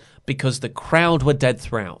way because the crowd were dead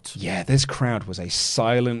throughout. Yeah, this crowd was a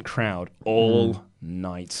silent crowd all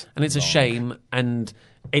night. And it's a shame. And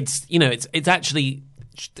it's actually,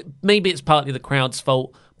 maybe it's partly the crowd's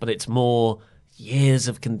fault, but it's more years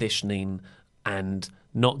of conditioning and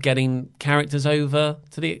not getting characters over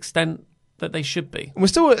to the extent that they should be. We're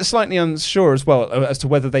still slightly unsure as well as to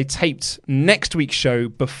whether they taped next week's show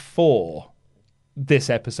before this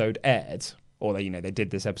episode aired, or they did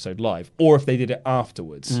this episode live, or if they did it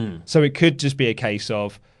afterwards. So it could just be a case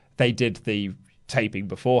of they did the taping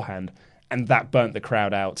beforehand, and that burnt the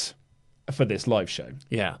crowd out for this live show.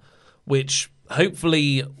 Yeah, which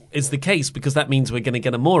hopefully is the case because that means we're going to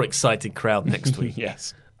get a more excited crowd next week.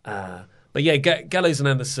 Yes. But yeah, Gallows and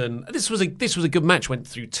Anderson, this was a good match. Went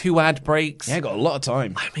through 2 ad breaks. Yeah, got a lot of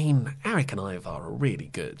time. I mean, Eric and Ivar are really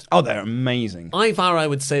good. Oh, they're amazing. Ivar, I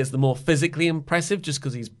would say, is the more physically impressive just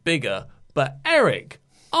because he's bigger. But Eric,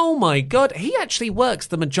 oh my God, he actually works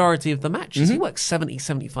the majority of the matches. He works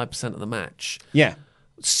 70-75% of the match. Yeah.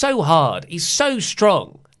 so hard. He's so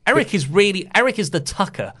strong. Eric is the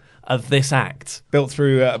Tucker of this act. Built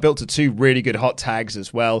to 2 really good hot tags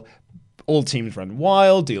as well. All teams run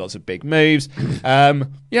wild, do lots of big moves.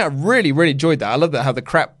 Really, really enjoyed that. I love that how the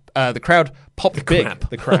crowd popped big.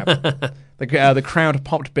 The crowd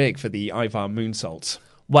popped big for the Ivar moonsaults.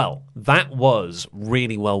 Well, that was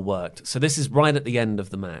really well worked. So this is right at the end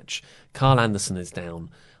of the match. Carl Anderson is down.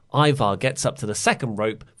 Ivar gets up to the second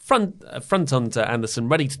rope, front onto Anderson,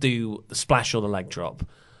 ready to do the splash or the leg drop.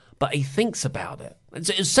 But he thinks about it.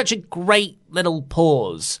 It's such a great little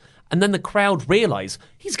pause. And then the crowd realise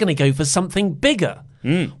he's going to go for something bigger,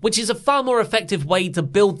 which is a far more effective way to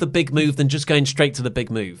build the big move than just going straight to the big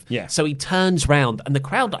move. Yeah. So he turns round, and the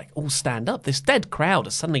crowd all stand up. This dead crowd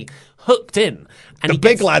are suddenly hooked in. And the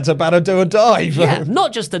big lad's about to do a dive. Yeah,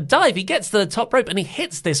 not just a dive. He gets to the top rope and he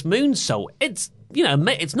hits this moonsault. It's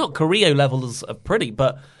not Carrillo levels of pretty,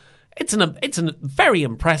 but it's an very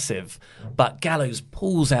impressive. But Gallows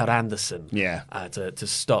pulls out Anderson.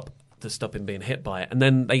 To stop him being hit by it. And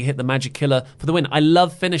then they hit the Magic Killer for the win. I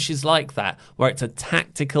love finishes like that, where it's a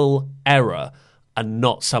tactical error and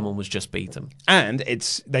not someone was just beaten. And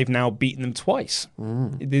they've now beaten them twice.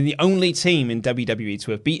 They're the only team in WWE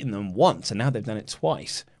to have beaten them once, and now they've done it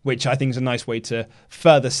twice, which I think is a nice way to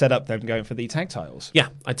further set up them going for the tag titles. Yeah,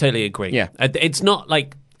 I totally agree. Yeah. It's not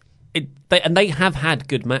like... They have had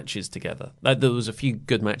good matches together. There was a few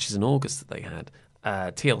good matches in August that they had.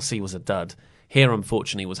 TLC was a dud. Here,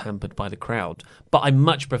 unfortunately, was hampered by the crowd. But I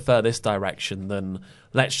much prefer this direction than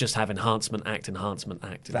let's just have enhancement act.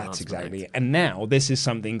 That's exactly it. And now this is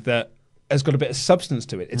something that has got a bit of substance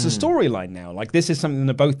to it. It's a storyline now. Like, this is something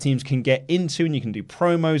that both teams can get into, and you can do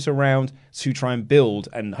promos around to try and build.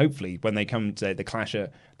 And hopefully, when they come to the clash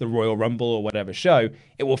at the Royal Rumble or whatever show,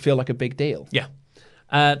 it will feel like a big deal. Yeah.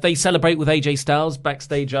 They celebrate with AJ Styles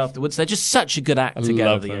backstage afterwards. They're just such a good act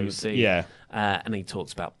together, the OC. Yeah. And he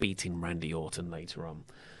talks about beating Randy Orton later on.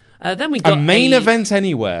 Then we got a main event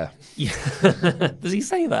anywhere. Yeah. Does he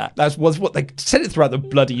say that? That was what they said it throughout the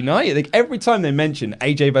bloody night. Like, every time they mentioned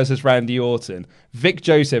AJ versus Randy Orton, Vic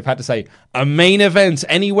Joseph had to say a main event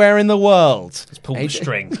anywhere in the world. Let's pull the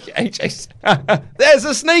string. AJ, there's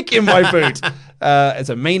a snake in my boot. It's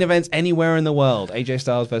a main event anywhere in the world. AJ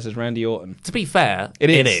Styles versus Randy Orton. To be fair,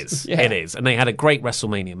 it is. Yeah. It is. And they had a great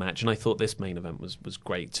WrestleMania match, and I thought this main event was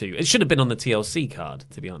great too. It should have been on the TLC card,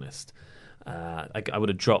 to be honest. I would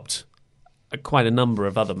have dropped quite a number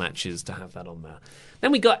of other matches to have that on there.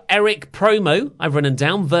 Then we got Eric Promo, I've written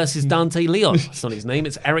down, versus Dante Leon. That's not his name,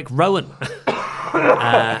 it's Eric Rowan.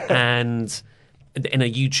 And in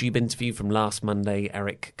a YouTube interview from last Monday,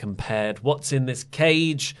 Eric compared what's in this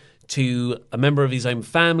cage to a member of his own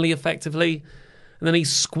family, effectively. And then he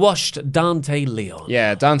squashed Dante Leon.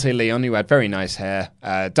 Yeah, Dante Leon, who had very nice hair.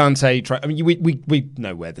 Dante, we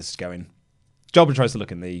know where this is going. Jobber tries to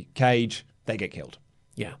look in the cage, they get killed.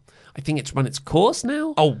 Yeah. I think it's run its course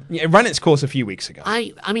now. Oh, yeah, it ran its course a few weeks ago.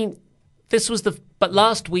 I mean, this was but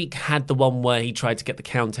last week had the one where he tried to get the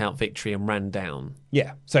count-out victory and ran down.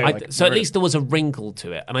 Yeah. So at least there was a wrinkle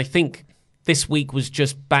to it. And I think this week was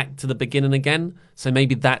just back to the beginning again. So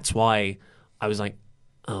maybe that's why I was like,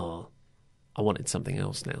 oh, I wanted something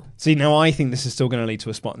else now. See, now I think this is still going to lead to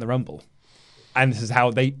a spot in the Rumble. And this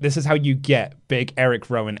is how you get big Eric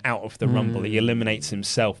Rowan out of the Rumble. He eliminates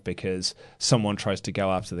himself because someone tries to go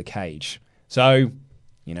after the cage. So,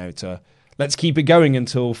 let's keep it going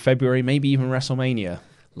until February, maybe even WrestleMania.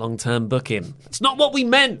 Long-term booking. It's not what we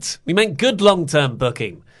meant. We meant good long-term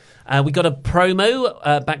booking. We got a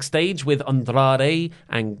promo backstage with Andrade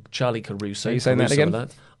and Charlie Caruso. Are you saying that again?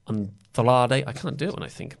 Andrade. I can't do it when I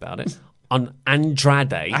think about it. On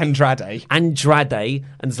Andrade and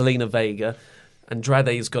Zelina Vega.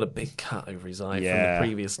 Andrade's got a big cut over his eye from the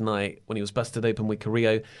previous night when he was busted open with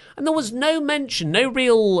Carrillo. And there was no mention, no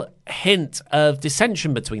real hint of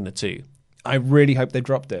dissension between the two. I really hope they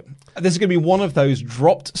dropped it. This is going to be one of those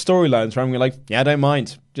dropped storylines where I'm going to be like, yeah, I don't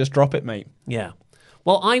mind. Just drop it, mate. Yeah.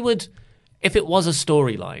 Well, I would, if it was a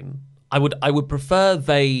storyline, I would prefer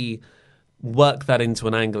they work that into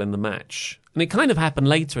an angle in the match. And it kind of happened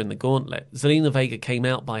later in the gauntlet. Zelina Vega came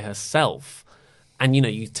out by herself. And,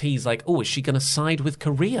 you tease like, oh, is she going to side with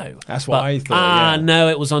Carrillo? That's what I thought, no,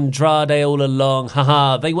 it was Andrade all along.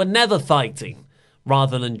 Haha, they were never fighting.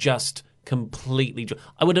 Rather than just completely...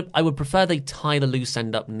 I would prefer they tie the loose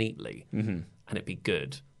end up neatly. And it'd be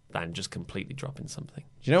good than just completely dropping something.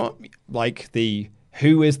 Do you know what? Like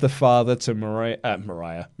who is the father to Maria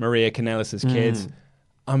Kanellis' kids?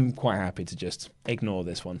 I'm quite happy to just ignore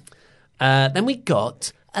this one. Then we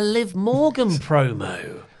got a Liv Morgan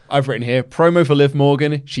promo. I've written here, promo for Liv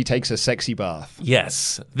Morgan, she takes a sexy bath.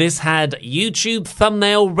 Yes, this had YouTube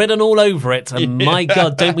thumbnail written all over it, and my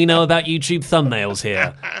God, don't we know about YouTube thumbnails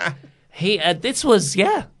here? This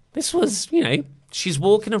was, she's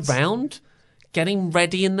walking around, getting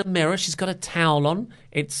ready in the mirror. She's got a towel on.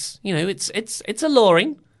 It's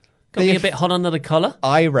alluring. Got me a bit hot under the collar.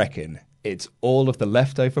 I reckon it's all of the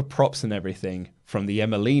leftover props and everything from the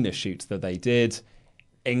Emelina shoots that they did,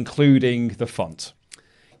 including the font.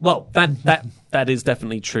 Well, that is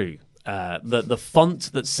definitely true. The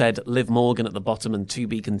font that said Liv Morgan at the bottom and to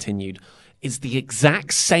be continued is the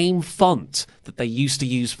exact same font that they used to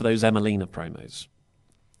use for those Emelina promos.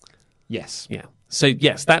 Yes. Yeah. So,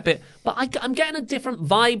 yes, that bit. But I'm getting a different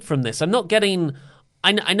vibe from this. I'm not getting...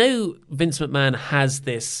 I know Vince McMahon has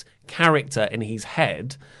this character in his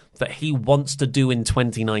head that he wants to do in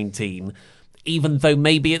 2019, even though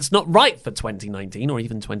maybe it's not right for 2019 or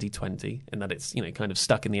even 2020, in that it's, kind of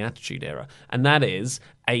stuck in the Attitude Era. And that is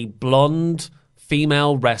a blonde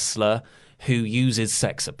female wrestler who uses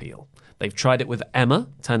sex appeal. They've tried it with Emma,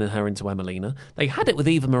 turning her into Emelina. They had it with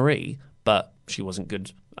Eva Marie, but she wasn't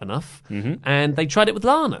good enough. Mm-hmm. And they tried it with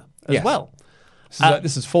Lana as well.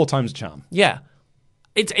 This is 4 times the charm. Yeah.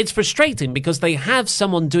 It's frustrating because they have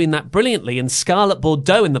someone doing that brilliantly in Scarlett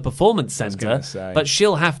Bordeaux in the Performance Centre, but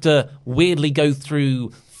she'll have to weirdly go through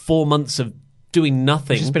 4 months of doing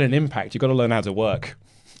nothing. She's been an impact. You've got to learn how to work.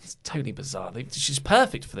 It's totally bizarre. She's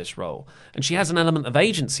perfect for this role. And she has an element of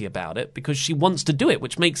agency about it because she wants to do it,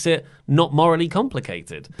 which makes it not morally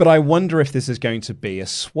complicated. But I wonder if this is going to be a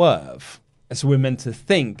swerve. So we're meant to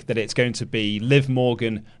think that it's going to be Liv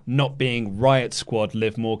Morgan not being Riot Squad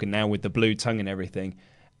Liv Morgan now with the blue tongue and everything,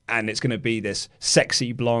 and it's going to be this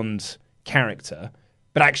sexy blonde character,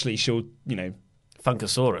 but actually she'll,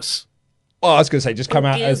 Funkasaurus. Oh, I was going to say, just come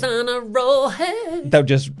out as... on a rollhead. They'll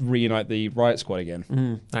just reunite the Riot Squad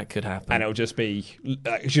again. That could happen. And it'll just be...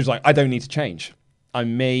 she was like, I don't need to change.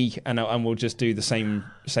 I'm me, and we'll just do the same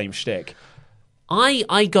shtick.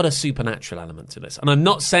 I got a supernatural element to this, and I'm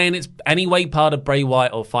not saying it's any way part of Bray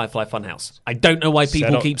Wyatt or Firefly Funhouse. I don't know why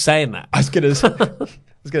people keep saying that. I was going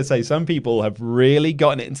to say, some people have really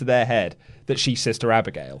gotten it into their head that she's Sister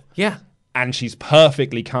Abigail. Yeah. And she's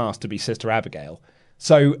perfectly cast to be Sister Abigail.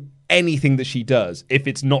 So anything that she does, if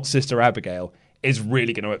it's not Sister Abigail, is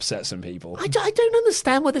really going to upset some people. I don't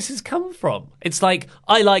understand where this has come from. It's like,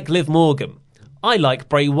 I like Liv Morgan. I like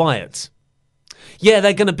Bray Wyatt. Yeah,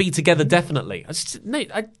 they're going to be together definitely.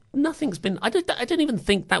 Nothing's been... I don't even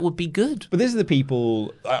think that would be good. But these are the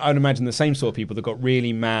people, I'd imagine the same sort of people that got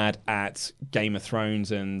really mad at Game of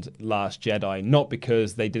Thrones and Last Jedi, not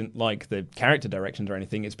because they didn't like the character directions or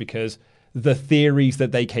anything, it's because the theories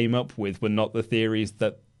that they came up with were not the theories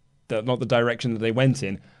not the direction that they went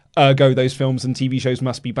in. Ergo, those films and TV shows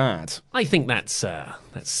must be bad. I think that's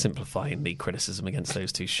simplifying the criticism against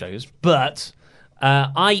those two shows. But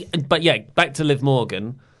back to Liv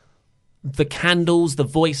Morgan. The candles, the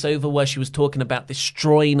voiceover where she was talking about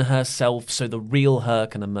destroying herself so the real her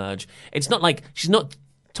can emerge. It's not like she's not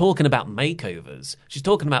talking about makeovers. She's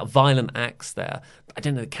talking about violent acts there. I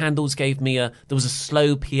don't know, the candles gave me there was a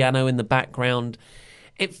slow piano in the background.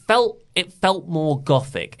 It felt more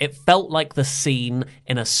gothic. It felt like the scene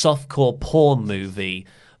in a softcore porn movie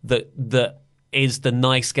that is the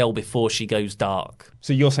nice girl before she goes dark.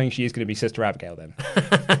 So you're saying she is going to be Sister Abigail then?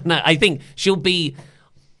 No, I think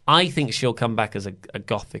she'll come back as a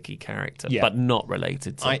gothic-y character, but not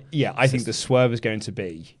related to... I think the swerve is going to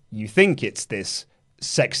be, you think it's this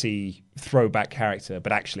sexy throwback character,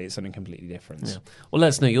 but actually it's something completely different. Yeah. Well, let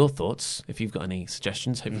us know your thoughts if you've got any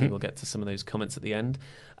suggestions. Hopefully we'll get to some of those comments at the end.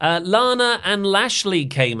 Lana and Lashley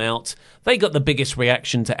came out. They got the biggest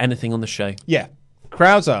reaction to anything on the show. Yeah.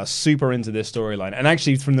 Crowds are super into this storyline. And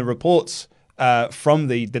actually, from the reports from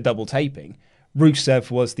the double taping, Rusev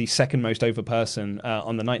was the second most over person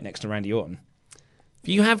on the night next to Randy Orton. If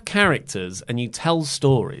you have characters and you tell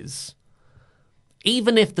stories,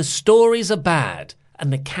 even if the stories are bad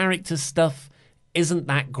and the character stuff isn't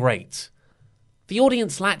that great, the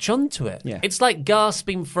audience latch onto it. Yeah. It's like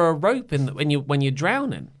gasping for a rope when you're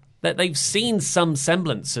drowning. That they've seen some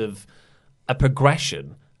semblance of a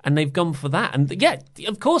progression and they've gone for that. And yeah,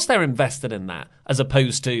 of course they're invested in that, as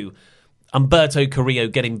opposed to Humberto Carrillo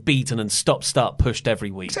getting beaten and stop-start pushed every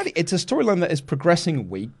week. Exactly. It's a storyline that is progressing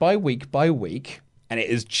week by week by week, and it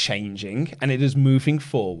is changing, and it is moving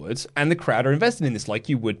forwards, and the crowd are invested in this like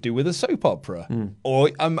you would do with a soap opera or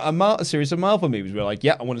a series of Marvel movies. We're like,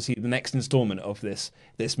 yeah, I want to see the next installment of this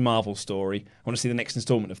Marvel story. I want to see the next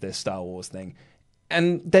installment of this Star Wars thing.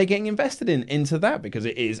 And they're getting invested into that because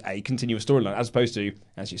it is a continuous storyline, as opposed to,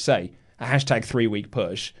 as you say, a hashtag 3-week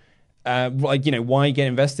push. why get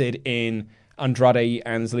invested in Andrade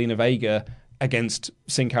and Zelina Vega against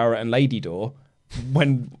Sin Cara and Lady Door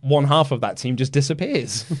when one half of that team just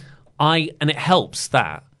disappears? And it helps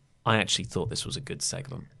that I actually thought this was a good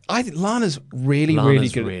segment. I think Lana's really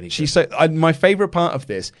good. Really good. She's my favorite part of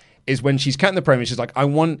this is when she's cutting the promo. She's like, I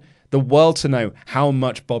want the world to know how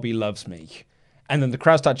much Bobby loves me. And then the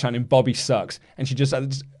crowd start chanting, Bobby sucks. And she just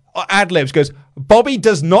ad-libs, goes, Bobby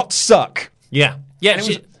does not suck. Yeah. And it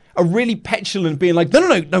was a really petulant being like,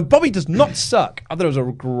 no, Bobby does not suck. I thought it was a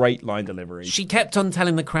great line delivery. She kept on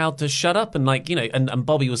telling the crowd to shut up and and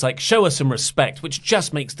Bobby was like, show us some respect, which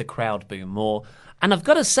just makes the crowd boo more. And I've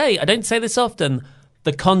got to say, I don't say this often,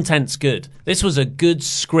 the content's good. This was a good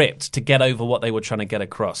script to get over what they were trying to get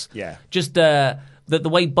across. Yeah. Just the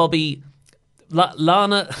way Bobby...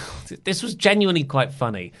 Lana... This was genuinely quite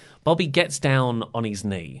funny. Bobby gets down on his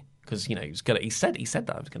knee because, he said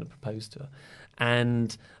that I was going to propose to her.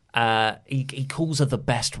 And he calls her the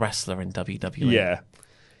best wrestler in WWE. Yeah.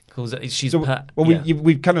 She's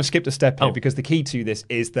we've kind of skipped a step here because the key to this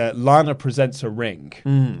is that Lana presents a ring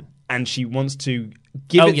and she wants to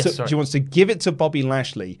give it to Bobby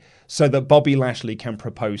Lashley so that Bobby Lashley can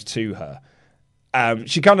propose to her.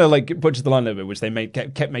 She kind of butchers the line a little bit, which they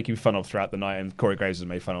kept making fun of throughout the night, and Corey Graves has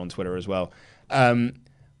made fun on Twitter as well. And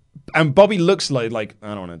Bobby looks like I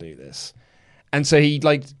don't want to do this, and so he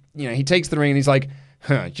he takes the ring and he's like,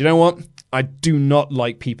 do you know what? I do not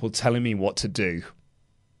like people telling me what to do.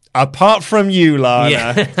 Apart from you, Lana.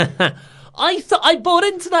 Yeah. I bought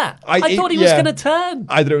into that. I thought he was going to turn.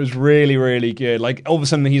 I thought it was really, really good. All of a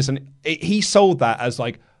sudden, he sold that as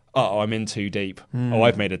I'm in too deep. Oh,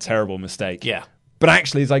 I've made a terrible mistake. Yeah. But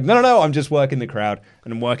actually, he's like, no, I'm just working the crowd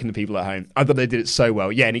and I'm working the people at home. I thought they did it so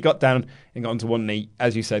well. Yeah, and he got down and got onto one knee,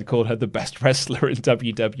 as you said, called her the best wrestler in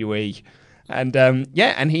WWE. And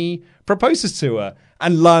and he proposes to her.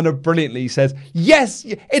 And Lana brilliantly says, yes,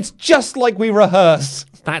 it's just like we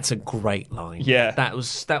rehearsed. That's a great line. Yeah. That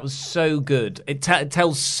was so good. It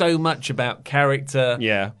tells so much about character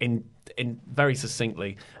in very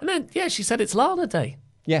succinctly. And then, she said it's Lana Day.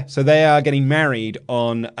 Yeah, so they are getting married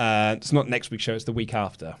on, it's not next week's show, it's the week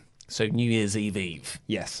after. So New Year's Eve.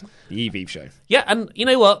 Yes, the Eve show. Yeah, and you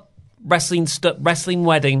know what? Wrestling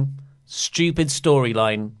wedding, stupid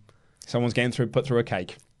storyline. Someone's getting put through a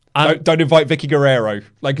cake. Don't invite Vicky Guerrero.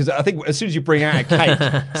 Because I think as soon as you bring out a cake,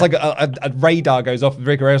 it's like a radar goes off and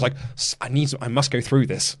Vicky Guerrero's like, I must go through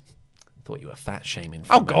this. I thought you were fat shaming.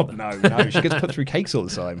 Oh, God, no. She gets put through cakes all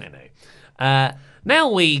the time. I know.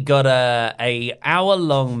 Now we got a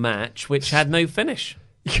hour-long match which had no finish.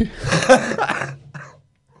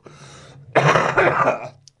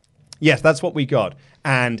 Yes, that's what we got.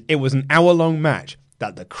 And it was an hour-long match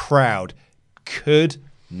that the crowd could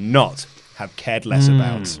not have cared less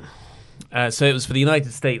about. So it was for the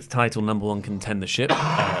United States title number one contendership,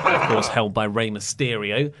 of course held by Rey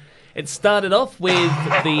Mysterio. It started off with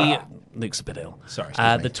Luke's a bit ill. Sorry.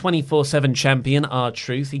 The 24/7 champion,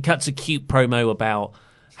 R-Truth. He cuts a cute promo about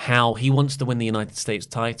how he wants to win the United States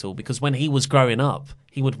title because when he was growing up,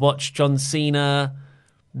 he would watch John Cena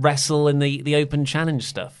wrestle in the open challenge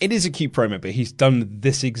stuff. It is a cute promo, but he's done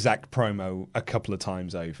this exact promo a couple of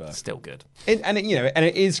times over. Still good. And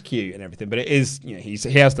it is cute and everything, but it is, he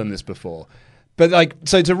has done this before. But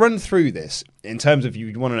so to run through this, in terms of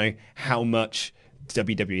you want to know how much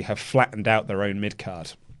WWE have flattened out their own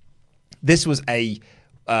mid-card. This was a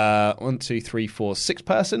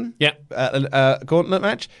 6-person gauntlet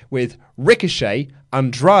match with Ricochet,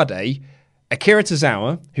 Andrade, Akira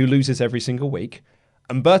Tozawa, who loses every single week,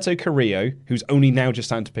 Humberto Carrillo, who's only now just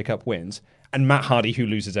starting to pick up wins, and Matt Hardy, who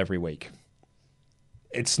loses every week.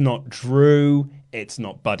 It's not Drew, it's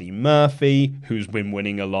not Buddy Murphy, who's been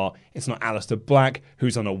winning a lot, it's not Aleister Black,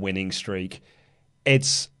 who's on a winning streak.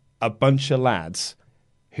 It's a bunch of lads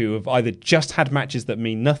who have either just had matches that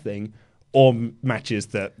mean nothing or matches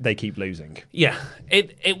that they keep losing. Yeah,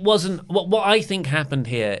 it wasn't... What I think happened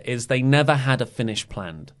here is they never had a finish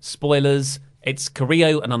planned. Spoilers, it's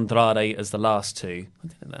Carrillo and Andrade as the last two. I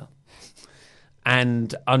didn't know.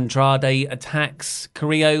 And Andrade attacks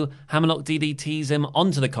Carrillo, Hammerlock DDTs him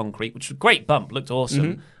onto the concrete, which was a great bump, looked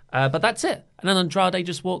awesome. But that's it. And then Andrade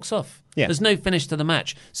just walks off. Yeah. There's no finish to the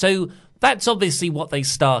match. So that's obviously what they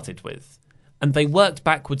started with. And they worked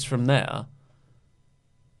backwards from there.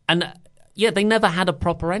 And they never had a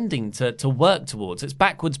proper ending to work towards. It's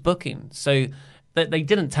backwards booking. So they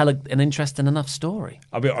didn't tell an interesting enough story.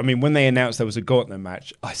 I mean, when they announced there was a gauntlet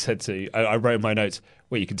match, I said I wrote in my notes,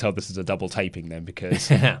 well, you can tell this is a double taping then because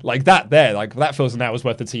that feels an hour's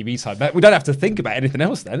worth of TV time. We don't have to think about anything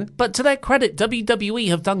else then. But to their credit, WWE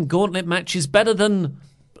have done gauntlet matches better than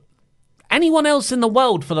anyone else in the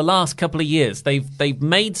world for the last couple of years. They've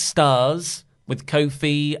made stars with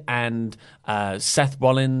Kofi and Seth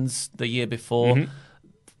Rollins the year before. Mm-hmm.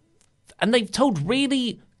 And they've told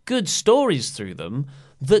really good stories through them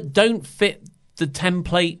that don't fit the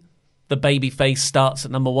template. The babyface starts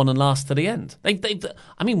at number 1 and lasts to the end.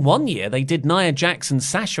 One year they did Nia Jax and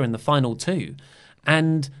Sasha in the final 2,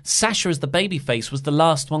 and Sasha as the babyface was the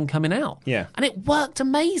last one coming out. Yeah, and it worked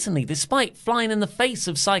amazingly despite flying in the face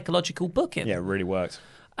of psychological booking. Yeah, it really worked.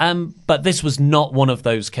 But this was not one of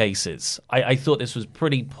those cases. I thought this was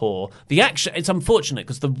pretty poor. The action, it's unfortunate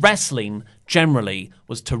because the wrestling generally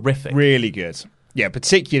was terrific. Really good. Yeah,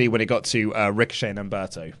 particularly when it got to Ricochet and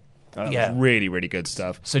Humberto. Was really, really good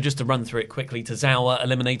stuff. So just to run through it quickly, Tozawa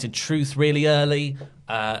eliminated Truth really early.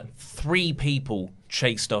 3 people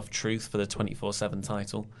chased off Truth for the 24/7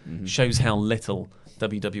 title. Mm-hmm. Shows how little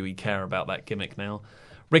WWE care about that gimmick now.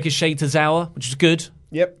 Ricochet Tozawa, which is good.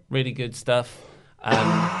 Yep. Really good stuff.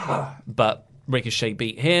 But Ricochet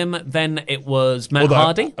beat him. Then it was Matt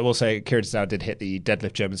Hardy. I will say Akira Tozawa did hit the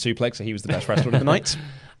deadlift German suplex, so he was the best wrestler of the night.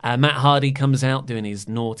 Matt Hardy comes out doing his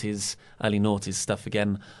early noughties stuff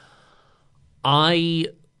again. I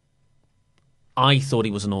thought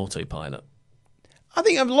he was an autopilot. I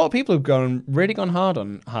think a lot of people have really gone hard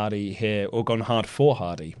on Hardy here, or gone hard for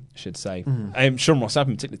Hardy, I should say. Sean Ross Sapp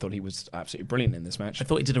particularly thought he was absolutely brilliant in this match. I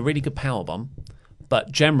thought he did a really good powerbomb,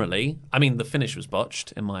 but generally, the finish was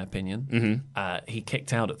botched, in my opinion. Mm-hmm. He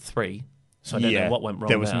kicked out at 3, so I don't know what went wrong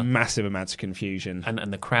there. Was massive amounts of confusion.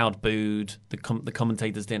 And the crowd booed, the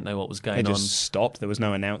commentators didn't know what was going on. They just stopped, there was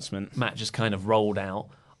no announcement. Matt just kind of rolled out.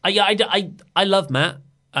 I love Matt,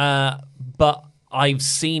 but I've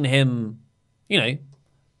seen him,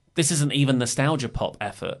 this isn't even nostalgia pop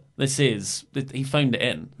effort. He phoned it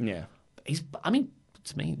in. Yeah.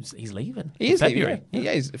 To me, he's leaving. He is February.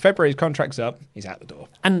 Leaving, yeah. February, his contract's up. He's out the door.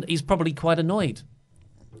 And he's probably quite annoyed.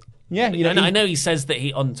 Yeah. I know he says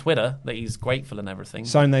that on Twitter that he's grateful and everything.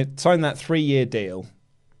 Signed that 3-year deal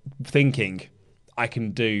thinking I can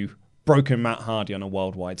do broken Matt Hardy on a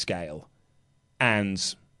worldwide scale,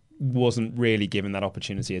 and wasn't really given that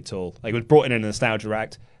opportunity at all. He was brought in a nostalgia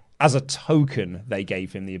act. As a token, they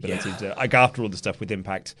gave him the ability to, after all the stuff with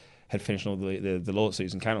Impact had finished all the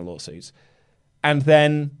lawsuits and counter lawsuits. And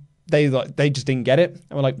then they just didn't get it.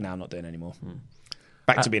 And were like, no, I'm not doing it anymore.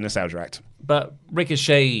 Back to being a nostalgia act. But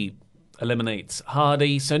Ricochet eliminates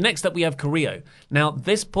Hardy. So next up we have Carrillo. Now,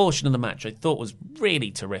 this portion of the match I thought was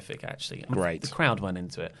really terrific, actually. Great. The crowd went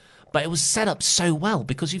into it. But it was set up so well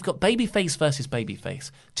because you've got babyface versus babyface,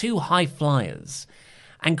 2 high flyers.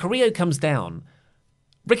 And Carrillo comes down.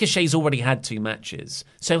 Ricochet's already had 2 matches.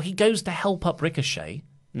 So he goes to help up Ricochet,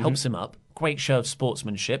 helps him up. Great show of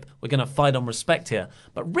sportsmanship. We're going to fight on respect here.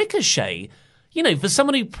 But Ricochet, for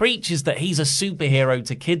someone who preaches that he's a superhero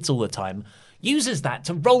to kids all the time, uses that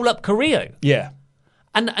to roll up Carrillo. Yeah.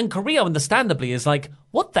 And Carrillo, understandably, is like,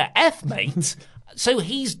 what the F, mate? So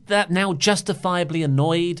he's that now justifiably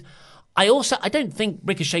annoyed. I don't think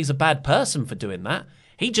Ricochet's a bad person for doing that.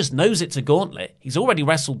 He just knows it's a gauntlet. He's already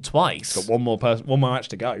wrestled twice. Got one more match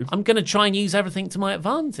to go. I'm going to try and use everything to my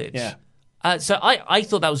advantage. Yeah. So I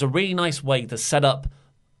thought that was a really nice way to set up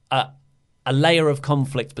a layer of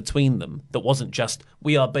conflict between them that wasn't just,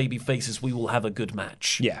 we are baby faces, we will have a good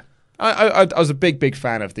match. Yeah. I was a big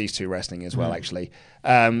fan of these 2 wrestling as well, actually.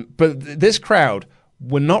 But this crowd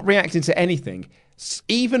were not reacting to anything,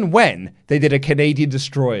 even when they did a Canadian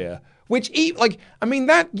Destroyer, which,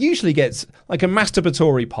 that usually gets like a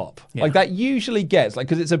masturbatory pop. Yeah. Like, that usually gets,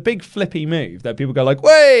 because it's a big flippy move that people go like,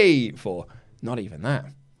 wait for. Not even that.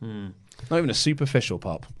 Not even a superficial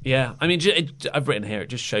pop. Yeah, I've written here, it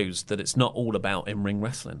just shows that it's not all about in-ring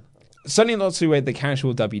wrestling. Certainly not to the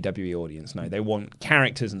casual WWE audience, no. They want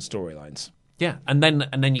characters and storylines. Yeah, and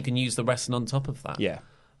then you can use the wrestling on top of that. Yeah.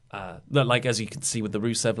 As you can see with the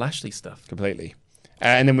Rusev Lashley stuff. Completely.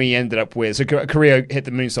 And then we ended up with... So Carrillo hit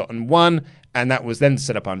the moonsault and won, and that was then to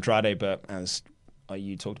set up Andrade, but as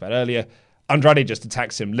you talked about earlier, Andrade just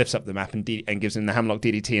attacks him, lifts up the map, and gives him the hammerlock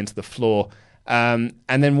DDT into the floor, and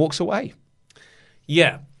then walks away.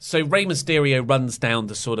 Yeah. So Rey Mysterio runs down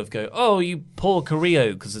to sort of go, oh, you poor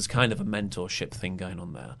Carrillo, because there's kind of a mentorship thing going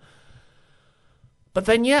on there. But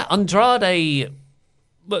then, Andrade...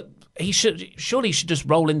 But he should just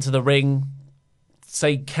roll into the ring,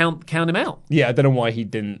 say count him out. Yeah, I don't know why he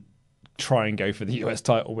didn't try and go for the US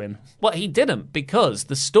title win. Well, he didn't, because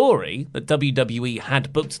the story that WWE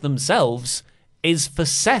had booked themselves is for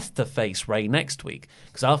Seth to face Rey next week.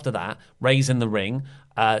 Because after that, Rey's in the ring,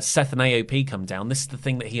 Seth and AOP come down. This is the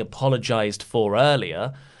thing that he apologized for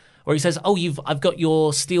earlier, where he says, I've got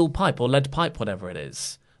your steel pipe or lead pipe, whatever it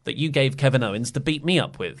is, that you gave Kevin Owens to beat me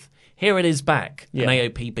up with. here it is back. Yeah. And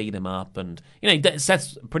AOP beat him up. And,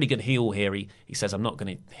 Seth's a pretty good heel here. He says, I'm not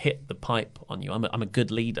going to hit the pipe on you. I'm a good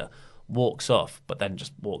leader. Walks off, but then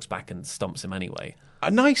just walks back and stomps him anyway. A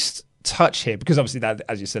nice touch here, because obviously that,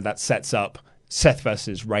 as you said, that sets up Seth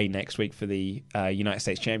versus Ray next week for the United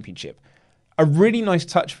States Championship. A really nice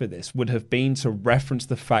touch for this would have been to reference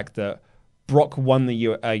the fact that Brock won the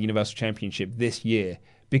Universal Championship this year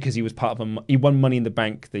because he was part of he won Money in the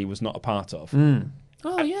Bank that he was not a part of.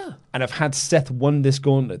 Oh, yeah. And I've had Seth won this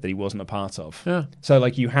gauntlet that he wasn't a part of. Yeah. So,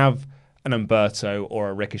 like, you have an Humberto or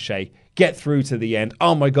a Ricochet get through to the end.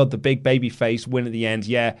 Oh, my God, the big baby face win at the end.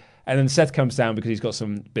 Yeah. And then Seth comes down because he's got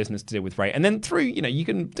some business to deal with Ray. And then through, you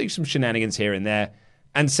can do some shenanigans here and there.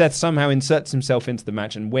 And Seth somehow inserts himself into the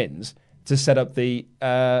match and wins to set up the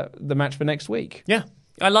match for next week. Yeah.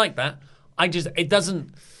 I like that. It's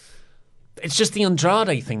just the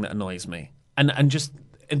Andrade thing that annoys me. And just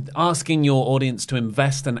asking your audience to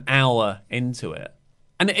invest an hour into it.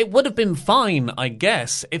 And it would have been fine, I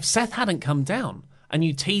guess, if Seth hadn't come down and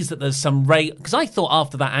you tease that there's some Ray. Because I thought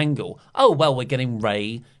after that angle, we're getting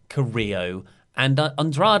Ray, Carrillo, and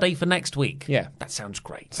Andrade for next week. Yeah. That sounds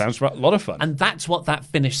great. Sounds a lot of fun. And that's what that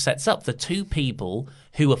finish sets up. The two people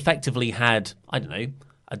who effectively had, I don't know,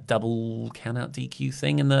 a double count-out DQ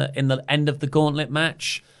thing in the end of the gauntlet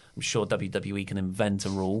match. I'm sure WWE can invent a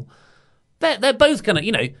rule. They're both going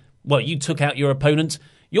to, you took out your opponent.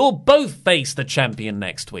 You'll both face the champion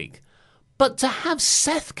next week. But to have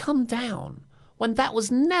Seth come down when that was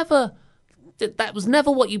never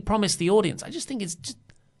what you promised the audience, I just think it's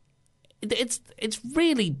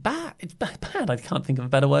really bad. It's bad. I can't think of a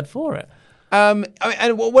better word for it. And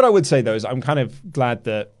what I would say, though, is I'm kind of glad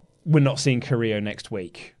that we're not seeing Carrillo next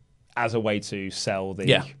week as a way to sell the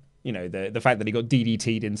fact that he got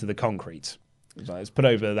DDT'd into the concrete. Let's put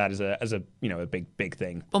over that as a big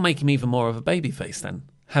thing. Well, make him even more of a babyface then.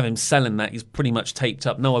 Have him selling that he's pretty much taped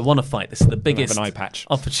up. No, I want to fight. This is the biggest an eye patch.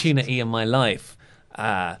 opportunity in my life.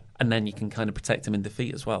 And then you can kind of protect him in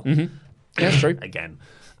defeat as well. Mm-hmm. Yeah, that's true. Again.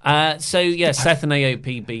 Seth and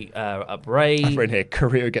AOP beat up Ray. I've written here,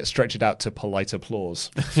 Carrillo gets stretched out to polite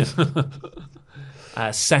applause.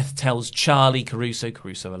 Seth tells Charlie Caruso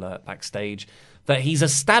alert backstage, that he's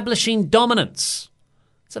establishing dominance.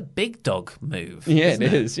 It's a big dog move. Yeah,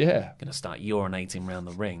 it is, yeah. Going to start urinating around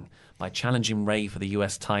the ring by challenging Ray for the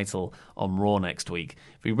US title on Raw next week.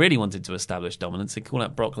 If he really wanted to establish dominance, he'd call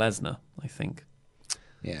out Brock Lesnar, I think.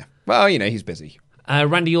 Yeah. Well, he's busy.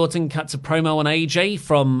 Randy Orton cuts a promo on AJ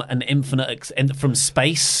from an from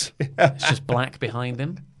space. It's just black behind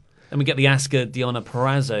him. Then we get the Asuka-Deonna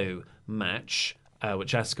Purrazzo match,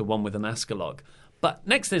 which Asuka won with an Asuka lock. But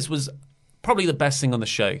next this was probably the best thing on the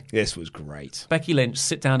show. This was great. Becky Lynch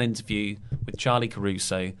sit-down interview with Charlie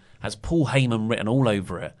Caruso, has Paul Heyman written all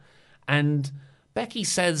over it. And Becky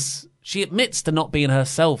says she admits to not being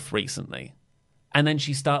herself recently. And then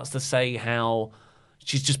she starts to say how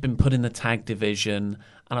she's just been put in the tag division,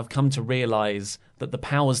 and I've come to realise that the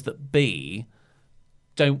powers that be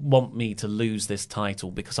don't want me to lose this title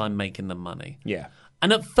because I'm making the money. Yeah.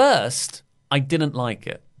 And at first, I didn't like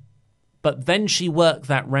it. But then she worked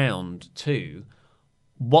that round to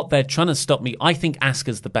what they're trying to stop me. I think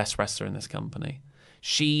Asuka's the best wrestler in this company.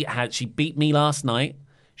 She beat me last night.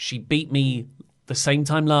 She beat me the same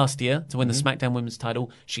time last year to win the SmackDown Women's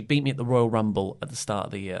title. She beat me at the Royal Rumble at the start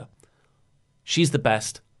of the year. She's the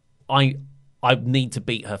best. I need to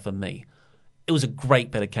beat her for me. It was a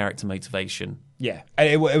great bit of character motivation. Yeah.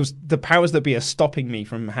 It was the powers that be are stopping me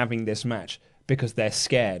from having this match because they're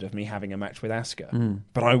scared of me having a match with Asuka.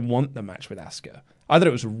 But I want the match with Asuka. I thought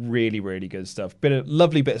it was really, really good stuff.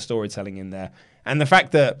 Lovely bit of storytelling in there. And the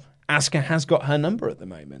fact that Asuka has got her number at the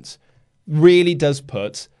moment really does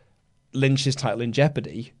put Lynch's title in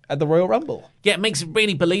jeopardy at the Royal Rumble. Yeah, it makes it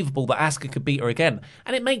really believable that Asuka could beat her again.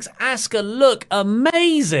 And it makes Asuka look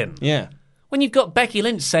amazing. Yeah. When you've got Becky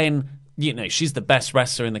Lynch saying, she's the best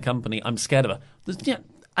wrestler in the company, I'm scared of her.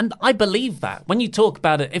 And I believe that. When you talk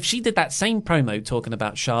about it, if she did that same promo talking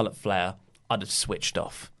about Charlotte Flair, I'd have switched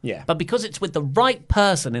off. Yeah. But because it's with the right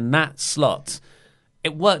person in that slot,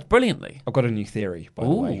 it worked brilliantly. I've got a new theory, by the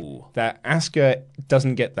way, that Asuka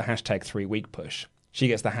doesn't get the hashtag 3-week push. She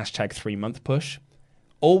gets the hashtag 3-month push.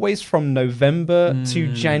 Always from November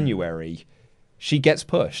to January, she gets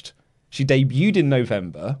pushed. She debuted in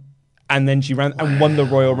November, and then she ran and won the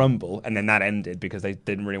Royal Rumble, and then that ended because they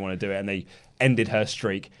didn't really want to do it, and they ended her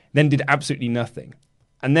streak, then did absolutely nothing.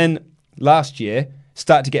 And then last year,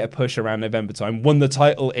 started to get a push around November time, won the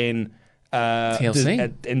title in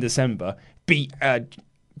TLC in December, beat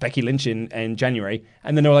Becky Lynch in January,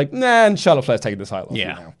 and then they were like, nah, and Charlotte Flair's taking the title off you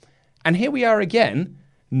now. And here we are again,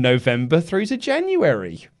 November through to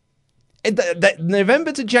January.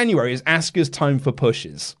 November to January is Asuka's time for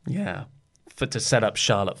pushes. Yeah. To set up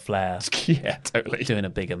Charlotte Flair. Yeah, totally. Doing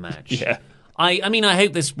a bigger match. Yeah. I mean, I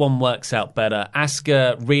hope this one works out better.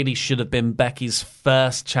 Asuka really should have been Becky's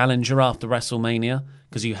first challenger after WrestleMania,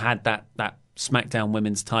 because you had that SmackDown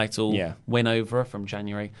Women's title win over her from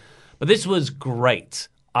January. But this was great.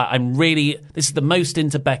 This is the most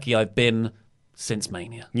into Becky I've been since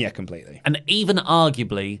Mania. Yeah, completely. And even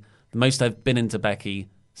arguably, the most I've been into Becky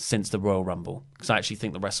since the Royal Rumble, because I actually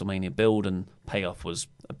think the WrestleMania build and payoff was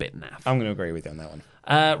a bit naff. I'm going to agree with you on that one.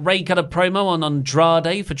 Ray cut a promo on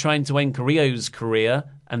Andrade for trying to end Carrillo's career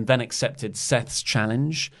and then accepted Seth's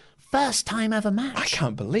challenge. First time ever match. I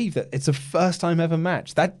can't believe that it's a first time ever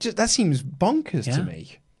match. That seems bonkers to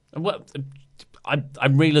me. Well,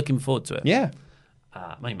 I'm really looking forward to it. Yeah.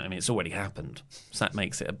 I mean, it's already happened, so that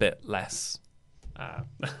makes it a bit less. I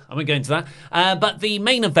won't go into that. But the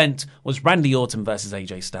main event was Randy Orton versus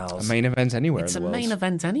AJ Styles. A main event anywhere It's in the a world. main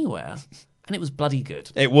event anywhere. And it was bloody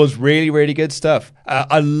good. It was really, really good stuff.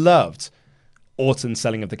 I loved Orton's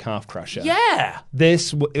selling of the calf crusher. Yeah.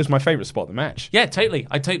 It was my favourite spot of the match. Yeah, totally.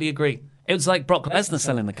 I totally agree. It was like Brock Lesnar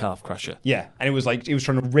selling the calf crusher. Yeah, and it was like he was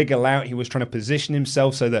trying to wriggle out. He was trying to position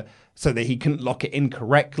himself so that he couldn't lock it in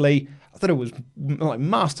correctly. I thought it was like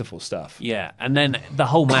masterful stuff. Yeah, and then the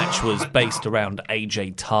whole match was based around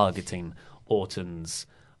AJ targeting Orton's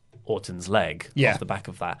leg off the back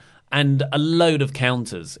of that. And a load of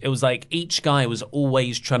counters. It was like each guy was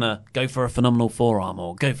always trying to go for a phenomenal forearm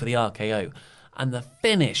or go for the RKO. And the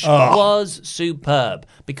finish was superb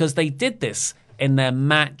because they did this in their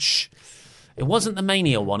match. It wasn't the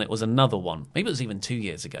Mania one, it was another one. Maybe it was even 2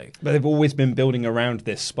 years ago. But they've always been building around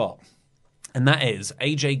this spot. And that is,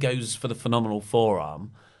 AJ goes for the phenomenal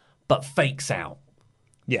forearm, but fakes out.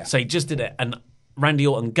 Yeah. So he just did it, and Randy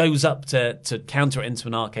Orton goes up to counter it into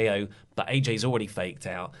an RKO, but AJ's already faked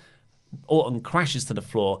out. Orton crashes to the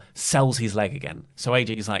floor, sells his leg again. So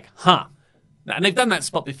AJ's like, And they've done that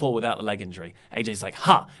spot before without the leg injury. AJ's like,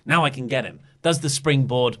 now I can get him. Does the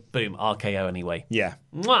springboard, boom, RKO anyway. Yeah.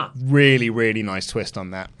 Mwah! Really, really nice twist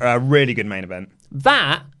on that. Really good main event.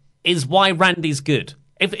 That is why Randy's good.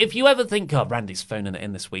 If you ever think, Randy's phoning it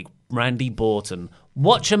in this week, Randy Orton,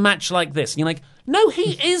 watch a match like this. And you're like, no,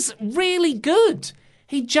 he is really good.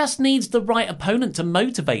 He just needs the right opponent to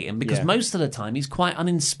motivate him because most of the time he's quite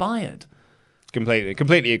uninspired.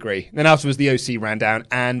 Completely agree. Then afterwards, the OC ran down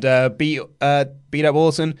and beat up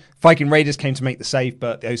Orton. Viking Raiders came to make the save,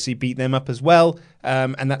 but the OC beat them up as well.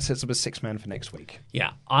 And that sets up a 6-man for next week.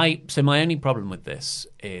 Yeah. So my only problem with this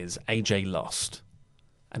is AJ lost.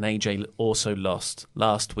 And AJ also lost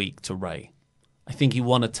last week to Ray. I think he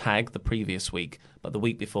won a tag the previous week, but the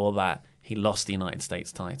week before that, he lost the United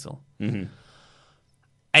States title. Mm-hmm.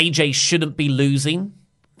 AJ shouldn't be losing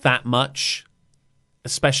that much,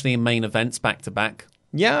 especially in main events back-to-back.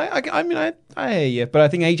 Yeah, I hear you. But I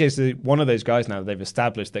think AJ's one of those guys now that they've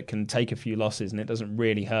established that can take a few losses and it doesn't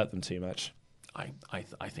really hurt them too much. I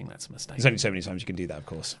think that's a mistake. There's only so many times you can do that, of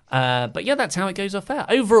course. But yeah, that's how it goes off air.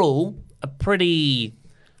 Overall, a pretty...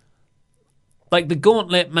 Like the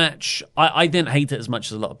gauntlet match, I didn't hate it as much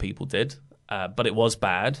as a lot of people did, but it was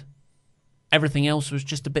bad. Everything else was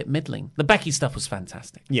just a bit middling. The Becky stuff was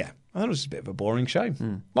fantastic. Yeah, I thought it was a bit of a boring show.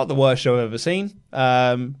 Not the worst show I've ever seen.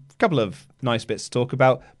 A couple of nice bits to talk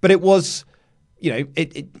about, but it was,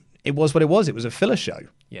 it was what it was. It was a filler show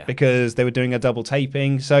because they were doing a double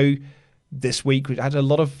taping. So this week we had a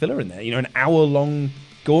lot of filler in there. An hour-long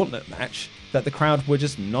gauntlet match that the crowd were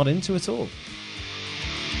just not into at all.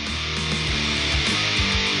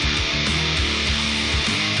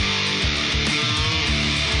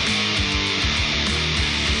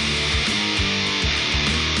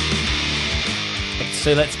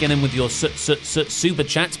 So let's get in with your super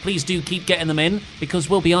chats. Please do keep getting them in because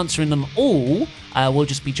we'll be answering them all. We'll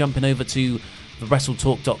just be jumping over to the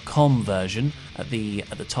WrestleTalk.com version at the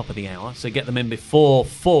top of the hour. So get them in before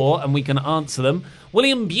 4 and we can answer them.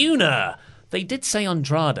 William Buhner. They did say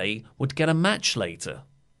Andrade would get a match later.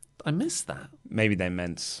 I missed that. Maybe they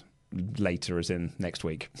meant later as in next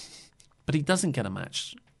week. But he doesn't get a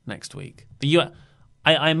match next week.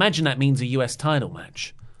 I imagine that means a US title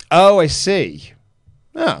match. Oh, I see.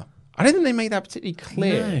 Oh, I don't think they made that particularly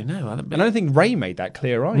clear. No. I don't think Ray made that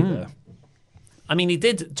clear either. I mean, he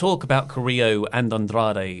did talk about Carrillo and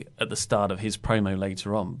Andrade at the start of his promo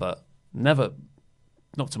later on, but never,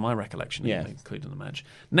 not to my recollection, including the match.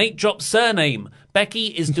 Nate dropped surname. Becky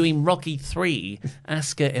is doing Rocky 3,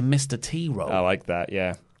 Asuka in Mr. T role. I like that,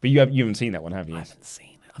 yeah. But you haven't seen that one, have you? I haven't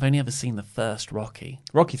seen it. I've only ever seen the first Rocky.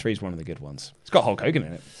 Rocky 3 is one of the good ones. It's got Hulk Hogan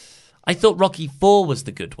in it. I thought Rocky 4 was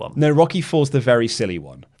the good one. No, Rocky 4's the very silly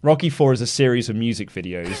one. Rocky 4 is a series of music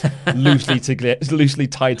videos loosely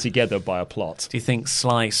tied together by a plot. Do you think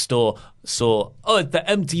Sly saw the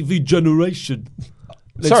MTV generation?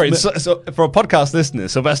 Sorry, so for a podcast listener,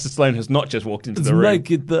 Sylvester Stallone has not just walked into the room.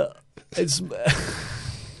 Is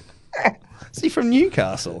he from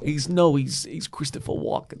Newcastle? He's Christopher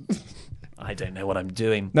Walken. I don't know what I'm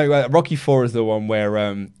doing. No, Rocky 4 is the one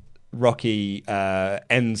where Rocky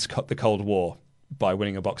ends the Cold War by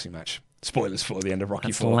winning a boxing match. Spoilers for the end of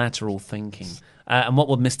Rocky 4. That's lateral thinking. And what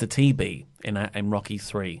would Mr. T be in Rocky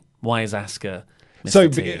 3? Why is Asuka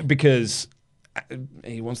Mr. T? Because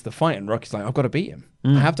he wants the fight, and Rocky's like, I've got to beat him.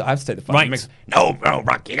 I have to take the fight. Right. Makes, no,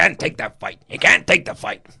 Rocky, you can't take that fight. You can't take the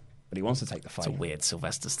fight. But he wants to take the fight. It's a weird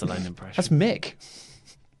Sylvester Stallone impression. That's Mick.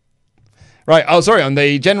 Right, on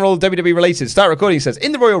the general WWE related, Start Recording says,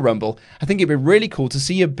 in the Royal Rumble, I think it'd be really cool to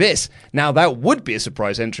see Abyss. Now, that would be a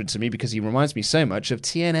surprise entrance to me because he reminds me so much of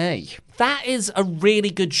TNA. That is a really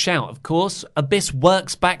good shout, of course. Abyss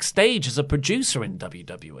works backstage as a producer in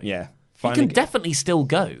WWE. Yeah. He can definitely still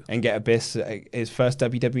go. And get Abyss his first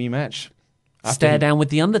WWE match. Stare down with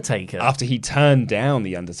The Undertaker. After he turned down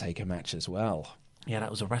The Undertaker match as well. Yeah,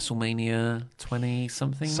 that was a WrestleMania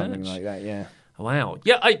 20-something match. Something like that, yeah. Wow.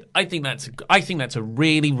 Yeah, I think that's a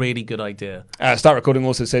really, really good idea. Start Recording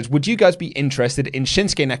also says, would you guys be interested in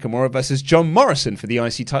Shinsuke Nakamura versus John Morrison for the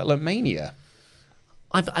IC title at Mania?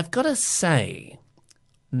 I've got to say,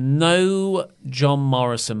 no John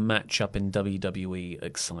Morrison matchup in WWE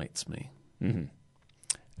excites me. Mm-hmm.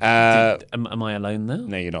 Am I alone there?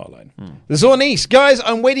 No, you're not alone. The Zornice, guys,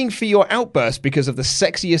 I'm waiting for your outburst because of the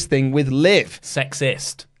sexiest thing with Liv.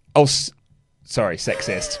 Sexist. Oh, sorry,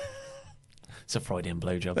 sexist. It's a Freudian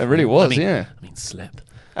blowjob. It really was, yeah. I mean, slip.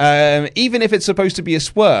 Even if it's supposed to be a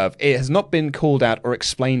swerve, it has not been called out or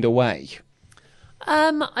explained away.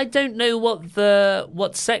 I don't know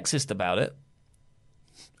what's sexist about it.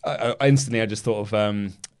 Instantly, I just thought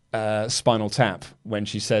of Spinal Tap when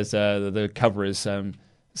she says the cover is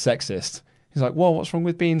sexist. He's like, "Well, what's wrong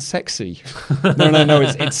with being sexy?" No,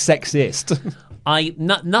 it's sexist.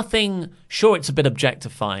 Nothing. Sure, it's a bit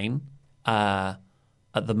objectifying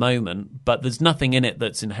at the moment, but there's nothing in it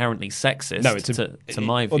that's inherently sexist. No, to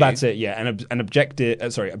my view. Well, that's it. Yeah, and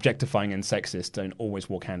objectifying and sexist don't always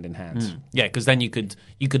walk hand in hand. Yeah, because then you could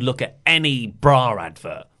look at any bra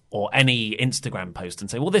advert or any Instagram post and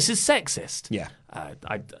say, "Well, this is sexist." Yeah.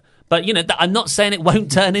 But I'm not saying it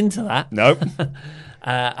won't turn into that. No.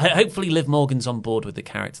 Hopefully, Liv Morgan's on board with the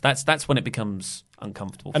character. That's when it becomes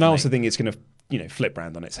uncomfortable. And I also think it's going to flip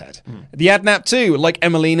round on its head. The AdNap 2, like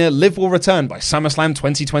Emelina, Liv will return by SummerSlam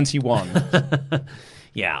 2021.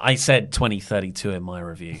 Yeah, I said 2032 in my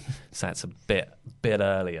review, so that's a bit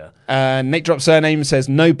earlier. Nate Drop Surname says,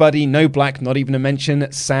 nobody, no black, not even a mention,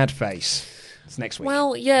 sad face. It's next week.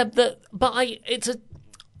 Well, yeah,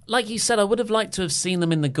 like you said, I would have liked to have seen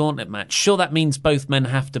them in the gauntlet match. Sure, that means both men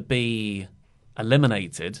have to be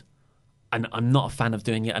eliminated, and I'm not a fan of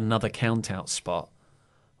doing yet another count-out spot,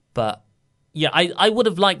 but yeah, I would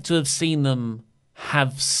have liked to have seen them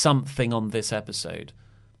have something on this episode.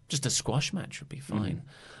 Just a squash match would be fine.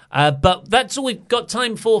 But that's all we've got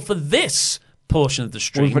time for this portion of the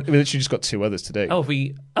stream. We've literally just got two others to do.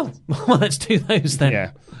 Well, let's do those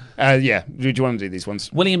then. Yeah. Do you want to do these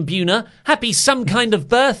ones? William Buhner, happy some kind of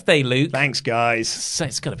birthday, Luke. Thanks, guys. So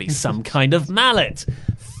it's got to be some kind of mallet.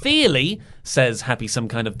 Feely says happy some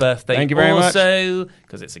kind of birthday. Thank you very much. Also,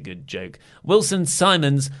 because it's a good joke. Wilson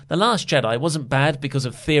Simons, The Last Jedi wasn't bad because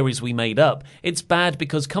of theories we made up. It's bad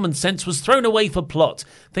because common sense was thrown away for plot.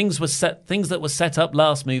 Things that were set up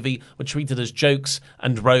last movie were treated as jokes,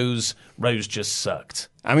 and Rose just sucked.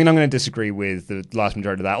 I mean, I'm going to disagree with the large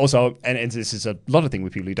majority of that. Also, and this is a lot of thing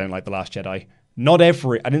with people who don't like The Last Jedi.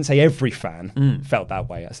 I didn't say every fan felt that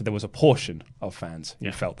way. I said there was a portion of fans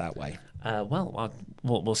who felt that way.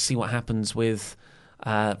 We'll see what happens with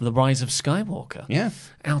The Rise of Skywalker. Yeah.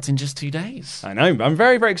 Out in just 2 days. I know. I'm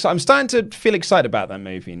very, very excited. I'm starting to feel excited about that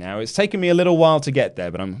movie now. It's taken me a little while to get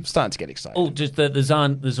there, but I'm starting to get excited. Oh, just the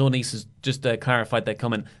Zornice has just clarified their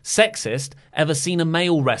comment. Sexist, ever seen a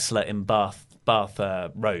male wrestler in bath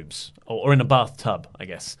robes? Or in a bathtub, I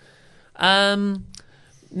guess.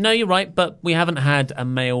 No, you're right, but we haven't had a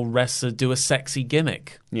male wrestler do a sexy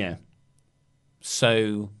gimmick. Yeah.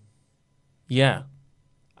 So, yeah.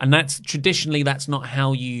 And traditionally, that's not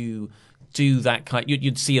how you do that kind.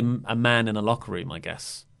 You'd see a man in a locker room, I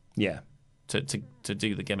guess. Yeah. To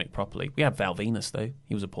do the gimmick properly. We have Val Venus, though.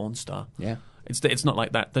 He was a porn star. Yeah. It's not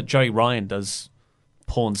like that Joey Ryan does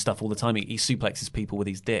porn stuff all the time. He suplexes people with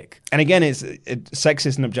his dick. And again,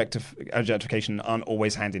 sexist and objectification aren't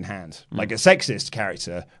always hand in hand. Like a sexist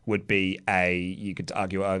character would be you could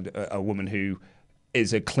argue, a woman who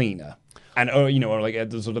is a cleaner. And, or like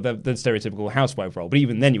the sort of the stereotypical housewife role. But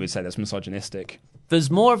even then you would say that's misogynistic.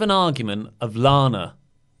 There's more of an argument of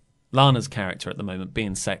Lana's character at the moment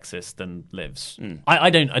being sexist than Liv's. I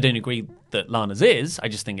don't agree that Lana's is. I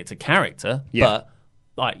just think it's a character. Yeah. But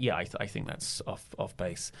I think that's off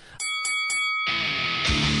base.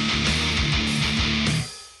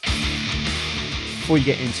 Before you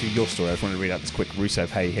get into your story, I just want to read out this quick Rusev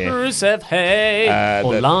Hey here. Rusev Hey!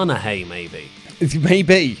 Or Lana Hey, maybe.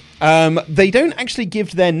 Maybe. They don't actually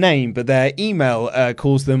give their name, but their email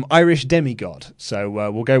calls them Irish Demigod. So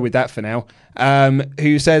we'll go with that for now.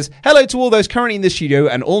 Who says, hello to all those currently in the studio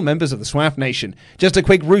and all members of the SWAF Nation. Just a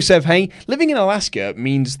quick Rusev Hey. Living in Alaska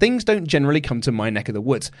means things don't generally come to my neck of the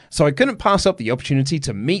woods. So I couldn't pass up the opportunity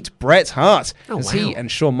to meet Bret Hart, as he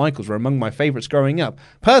and Shawn Michaels were among my favourites growing up.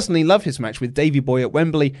 Personally love his match with Davey Boy at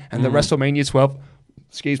Wembley and the WrestleMania 12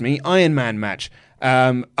 Iron Man match.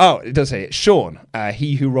 It does say it. Sean,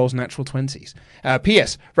 he who rolls natural 20s.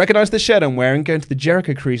 P.S. Recognise the shirt I'm wearing. Going to the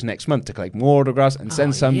Jericho Cruise next month to collect more autographs and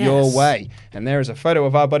send some your way. And there is a photo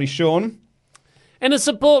of our buddy Sean. In a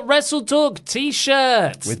Support Wrestle Talk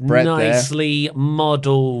t-shirt. With Bret nicely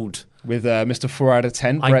modelled. With Mr. 4 out of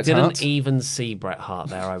 10, Bret Hart. I didn't even see Bret Hart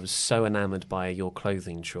there. I was so enamoured by your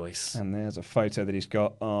clothing choice. And there's a photo that he's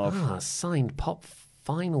got of... signed pop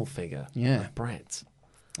vinyl figure of Bret.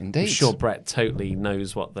 Indeed. I'm sure Bret totally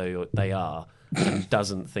knows what they are and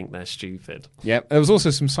doesn't think they're stupid. Yeah, there was also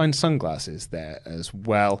some signed sunglasses there as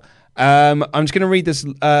well. I'm just going to read this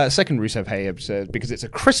second Rusev Hey episode because it's a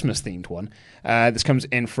Christmas-themed one. This comes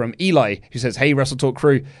in from Eli, who says, Hey, Wrestle Talk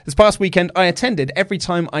crew. This past weekend, I attended Every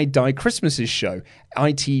Time I Die Christmas's show,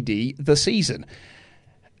 ITD The Season.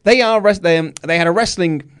 They had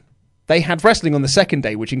wrestling on the second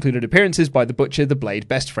day, which included appearances by The Butcher, The Blade,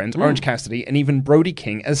 Best Friends, Orange Cassidy, and even Brody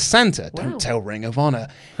King as Santa. Wow. Don't tell Ring of Honor.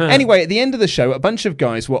 Anyway, at the end of the show, a bunch of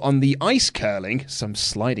guys were on the ice curling, some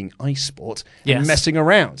sliding ice sport, and messing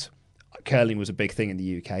around. Curling was a big thing in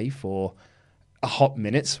the UK for a hot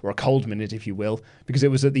minute, or a cold minute, if you will, because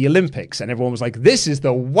it was at the Olympics, and everyone was like, this is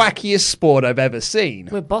the wackiest sport I've ever seen.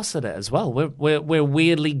 We're boss at it as well. We're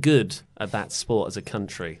weirdly good at that sport as a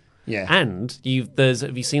country. Yeah. And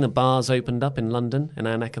have you seen a bars opened up in London, in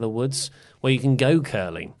our neck of the woods, where you can go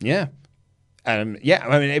curling? Yeah. I mean,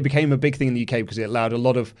 it became a big thing in the UK because it allowed a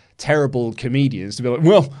lot of terrible comedians to be like,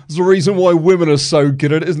 well, there's a reason why women are so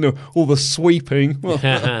good at it, isn't there? All the sweeping.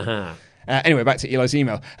 Anyway, back to Eli's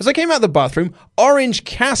email. As I came out of the bathroom, Orange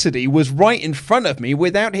Cassidy was right in front of me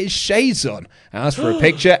without his shades on. I asked for a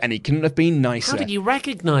picture, and he couldn't have been nicer. How did you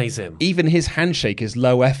recognise him? Even his handshake is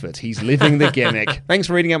low effort. He's living the gimmick. Thanks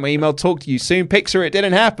for reading out my email. Talk to you soon. Picture it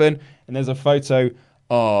didn't happen. And there's a photo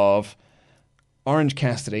of Orange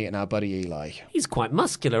Cassidy and our buddy Eli. He's quite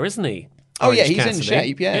muscular, isn't he? Orange Cassidy. He's in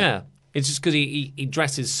shape, Yeah. It's just because he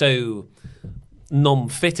dresses so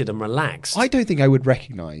non-fitted and relaxed. I don't think I would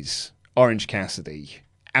recognise Orange Cassidy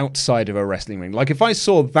outside of a wrestling ring. Like if I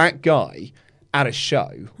saw that guy at a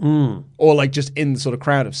show or like just in the sort of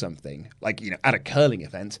crowd of something, like, at a curling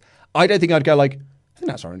event, I don't think I'd go like, I think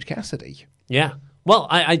that's Orange Cassidy. Yeah. Well,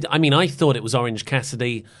 I mean, I thought it was Orange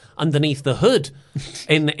Cassidy underneath the hood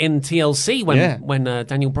in TLC when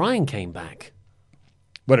Daniel Bryan came back.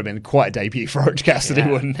 Would have been quite a debut for Orange Cassidy,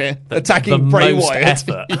 wouldn't it? Attacking Bray Wyatt.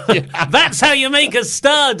 That's how you make a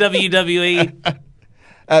star, WWE.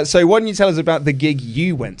 So why don't you tell us about the gig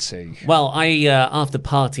you went to? Well, I after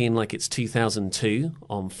partying like it's 2002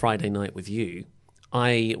 on Friday night with you,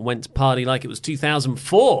 I went to party like it was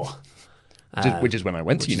 2004. Which is when I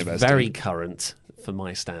went to university. Very current for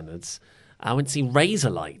my standards. I went to see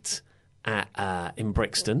Razorlight in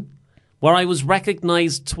Brixton, where I was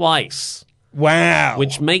recognised twice. Wow.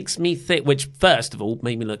 Which makes me think, which first of all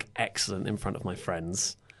made me look excellent in front of my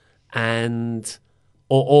friends,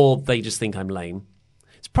 or they just think I'm lame.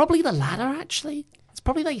 It's probably the latter, actually. It's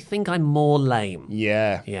probably they think I'm more lame.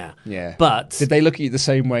 Yeah. But did they look at you the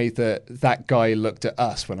same way that guy looked at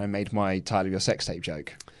us when I made my Tyler Your Sex Tape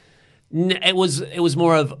joke? It was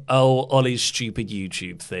more of Ollie's stupid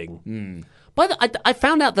YouTube thing. But I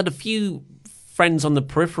found out that a few friends on the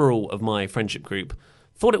peripheral of my friendship group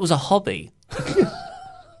thought it was a hobby.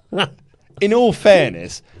 In all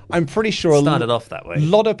fairness, I'm pretty sure started off that way. A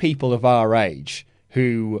lot of people of our age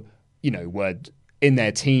who were in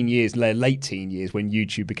their teen years, their late teen years when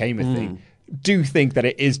YouTube became a thing, do think that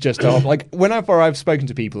it is just a hobby. Like whenever I've spoken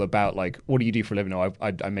to people about like, what do you do for a living? Oh,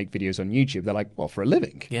 I make videos on YouTube. They're like, well, for a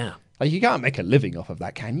living. Yeah. Like you can't make a living off of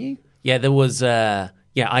that, can you? Yeah, there was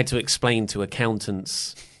Yeah, I had to explain to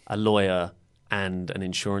accountants, a lawyer, and an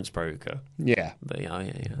insurance broker. Yeah. To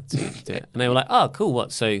do it. And they were like, "Oh, cool.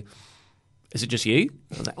 What? So, is it just you?"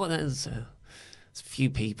 I was like, "Well, there's a few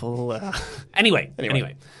people." Anyway.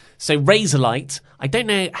 So Razorlight, I don't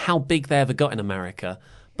know how big they ever got in America,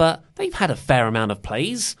 but they've had a fair amount of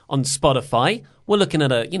plays on Spotify. We're looking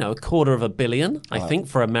at a 250 million, I think,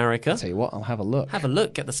 for America. I'll tell you what, I'll have a look. Have a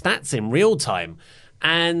look, get the stats in real time.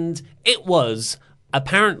 And it was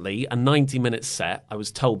apparently a 90-minute set. I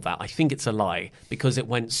was told that. I think it's a lie because it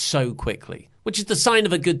went so quickly, which is the sign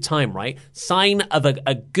of a good time, right? Sign of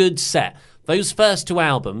a good set. Those first 2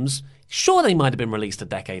 albums, sure, they might have been released a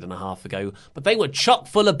decade and a half ago, but they were chock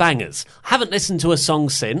full of bangers. I haven't listened to a song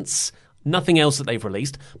since, nothing else that they've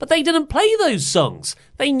released, but they didn't play those songs.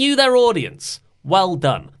 They knew their audience. Well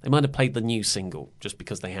done. They might have played the new single just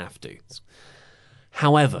because they have to.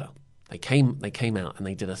 However, they came out and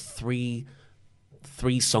they did a three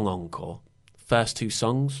song encore. First 2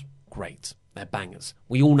 songs, great. They're bangers.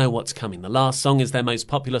 We all know what's coming. The last song is their most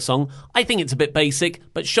popular song. I think it's a bit basic,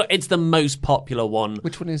 but sure, it's the most popular one.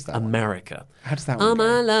 Which one is that? America. How does that one go?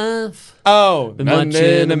 my life. Oh, been much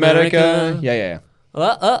in America. Yeah.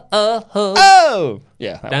 Oh.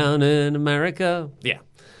 Yeah. Down in America. Yeah.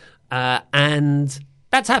 And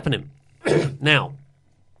that's happening. Now,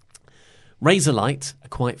 Razorlight are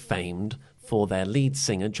quite famed for their lead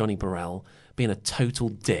singer, Johnny Burrell, being a total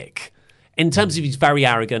dick. In terms of he's very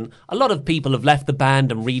arrogant, a lot of people have left the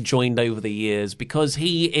band and rejoined over the years because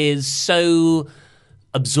he is so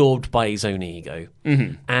absorbed by his own ego.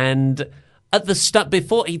 Mm-hmm. And at the start,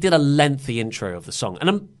 before he did a lengthy intro of the song,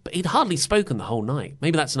 and he'd hardly spoken the whole night.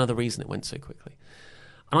 Maybe that's another reason it went so quickly.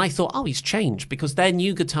 And I thought, oh, he's changed because their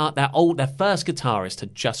new guitar, their first guitarist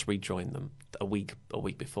had just rejoined them a week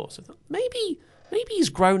before. So I thought, maybe he's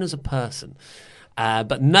grown as a person.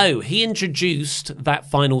 But no, he introduced that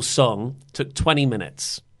final song, took 20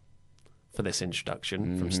 minutes for this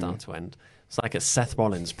introduction from start to end. It's like a Seth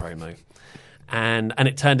Rollins promo. And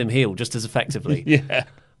it turned him heel just as effectively. Yeah.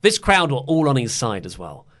 This crowd were all on his side as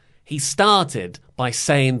well. He started by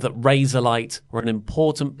saying that Razorlight were an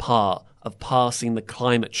important part of passing the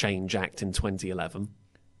Climate Change Act in 2011.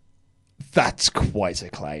 That's quite a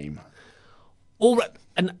claim.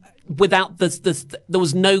 And without this, there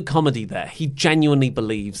was no comedy there. He genuinely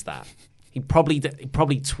believes that. He probably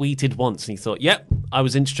tweeted once and he thought, "Yep, I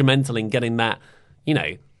was instrumental in getting that,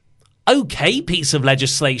 okay piece of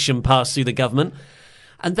legislation passed through the government."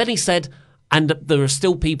 And then he said, "And there are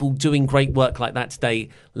still people doing great work like that today.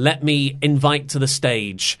 Let me invite to the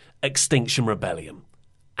stage Extinction Rebellion."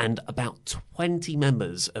 And about 20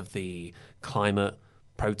 members of the climate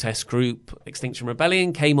protest group Extinction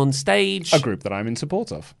Rebellion came on stage. A group that I'm in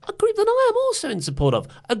support of. A group that I am also in support of.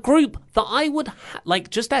 A group that I would,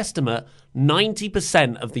 just estimate,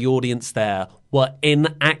 90% of the audience there were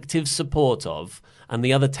in active support of, and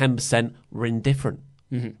the other 10% were indifferent.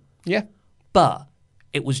 Mm-hmm. Yeah. But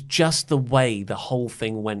it was just the way the whole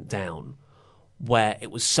thing went down, where it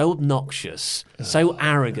was so obnoxious, so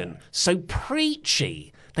arrogant, so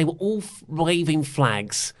preachy. They were all waving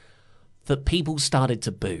flags that people started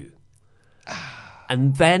to boo.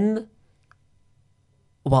 And then,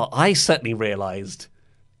 well, I certainly realised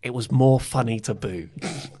it was more funny to boo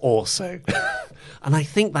also. And I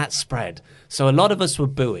think that spread. So a lot of us were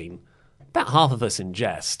booing, about half of us in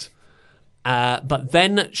jest. But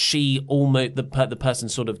then the person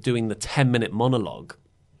sort of doing the 10-minute monologue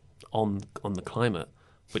on the climate,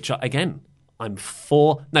 which, again, I'm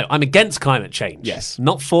against climate change. Yes.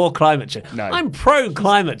 Not for climate change. No. I'm pro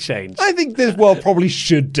climate change. I think this world probably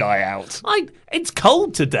should die out. It's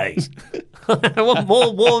cold today. I want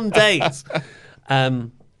more warm days.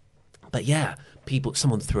 But yeah,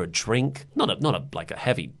 someone threw a drink, not a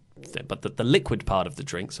heavy thing, but the liquid part of the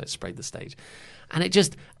drink, so it sprayed the stage.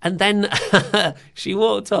 And then she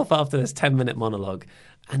walked off after this 10-minute monologue.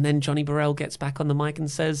 And then Johnny Burrell gets back on the mic and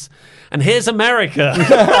says, "And here's America."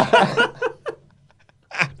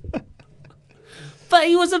 But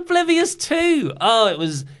he was oblivious too. Oh, it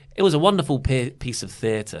was a wonderful piece of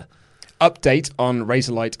theatre. Update on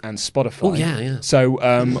Razorlight and Spotify. Oh, yeah. So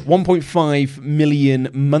 1.5 million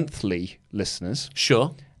monthly listeners.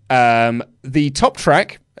 Sure. The top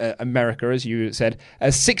track, America, as you said,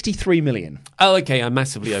 63 million. Oh, okay. I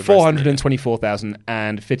massively overestimated.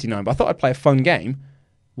 424,059. But I thought I'd play a fun game.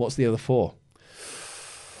 What's the other 4?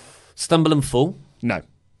 Stumble and Fall. No.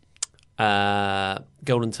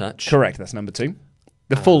 Golden Touch. Correct. That's number 2.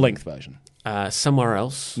 The full-length version. Somewhere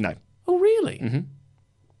Else. No. Oh, really? Mm-hmm.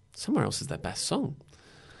 Somewhere Else is their best song.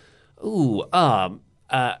 Ooh. Oh,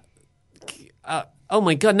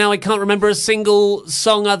 my God. Now I can't remember a single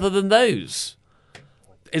song other than those.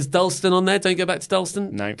 Is Dalston on there? Don't go back to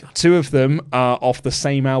Dalston? No. 2 of them are off the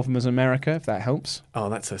same album as America, if that helps. Oh,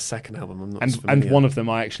 that's her second album. I'm not And one of them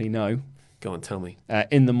I actually know. Go on, tell me.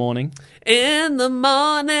 In the Morning. In the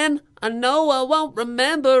morning, I know I won't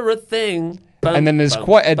remember a thing. And then there's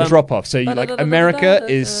quite a drop-off. So America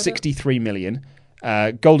is 63 million.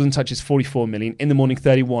 Golden Touch is 44 million. In the Morning,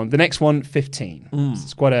 31. The next one, 15. So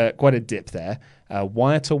it's quite a dip there.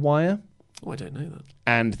 Wire to Wire. Oh, I don't know that.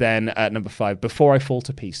 And then at number 5, Before I Fall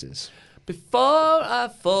to Pieces. Before I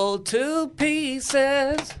fall to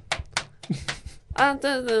pieces. I'm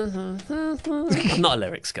not a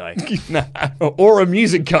lyrics guy. No, or a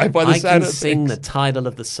music guy by the sound of things. I can sing the title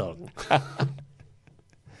of the song.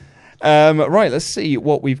 Right, let's see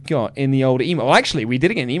what we've got in the old email. Well, actually, we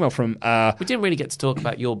did get an email from... we didn't really get to talk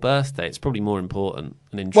about your birthday. It's probably more important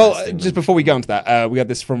and interesting. Well, just before we go into that, we got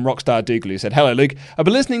this from Rockstar Dougal, who said, Hello, Luke. I've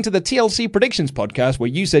been listening to the TLC Predictions podcast where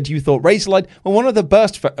you said you thought Razorlight were one of the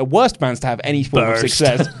worst bands to have any form of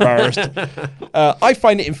success. I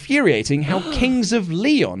find it infuriating how Kings of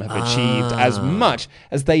Leon have achieved as much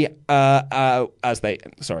as they have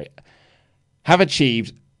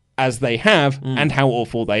achieved as they have, and how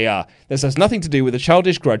awful they are. This has nothing to do with a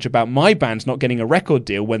childish grudge about my band not getting a record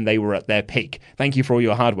deal when they were at their peak. Thank you for all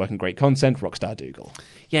your hard work and great content, Rockstar Dougal.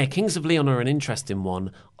 Yeah, Kings of Leon are an interesting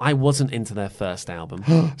one. I wasn't into their first album.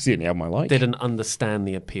 It's the only album I like. Didn't understand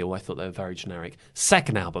the appeal. I thought they were very generic.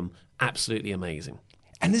 Second album, absolutely amazing.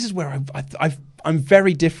 And this is where I'm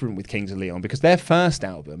very different with Kings of Leon, because their first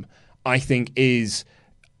album, I think, is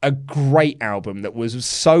a great album that was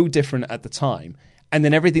so different at the time. And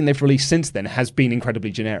then everything they've released since then has been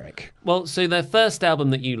incredibly generic. Well, so their first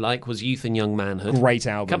album that you like was Youth and Young Manhood. Great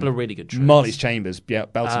album. A couple of really good tracks. Marley's Chambers, yeah,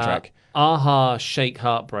 belting track. Aha, Shake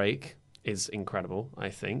Heartbreak is incredible, I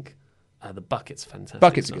think. The Bucket's fantastic.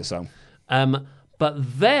 Bucket's a good song. But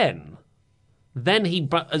then he,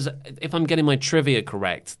 if I'm getting my trivia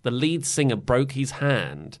correct, the lead singer broke his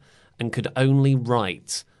hand and could only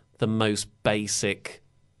write the most basic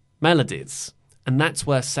melodies. And that's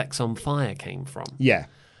where Sex on Fire came from. Yeah.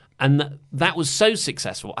 And that was so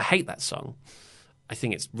successful. I hate that song. I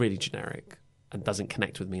think it's really generic and doesn't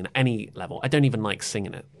connect with me on any level. I don't even like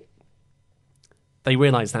singing it. They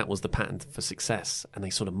realised that was the pattern for success, and they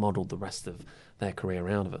sort of modelled the rest of their career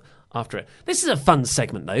around it after it. This is a fun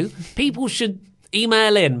segment, though. People should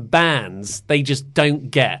email in bands they just don't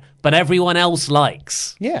get, but everyone else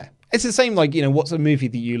likes. Yeah. It's the same, like, what's a movie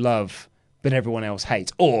that you love, but everyone else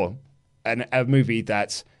hates? Or a movie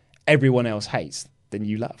that everyone else hates, then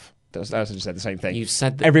you love. I just said the same thing. You've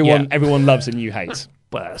said that. Everyone loves and you hate.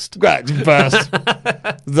 Burst. Burst.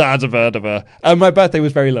 My birthday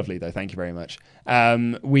was very lovely, though. Thank you very much.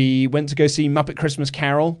 We went to go see Muppet Christmas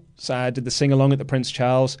Carol. So I did the sing-along at the Prince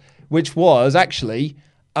Charles, which was actually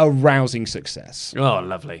a rousing success. Oh,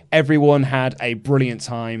 lovely. Everyone had a brilliant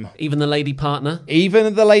time. Even the lady partner?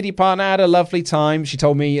 Even the lady partner had a lovely time. She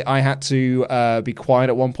told me I had to be quiet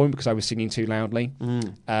at one point because I was singing too loudly.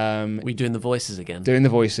 Were you doing the voices again? Doing the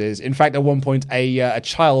voices. In fact, at one point, a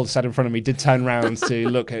child sat in front of me, did turn around to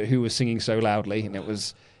look at who was singing so loudly, and it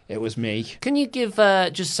was me. Can you give,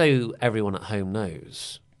 just so everyone at home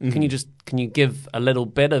knows, can you give a little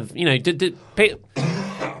bit of,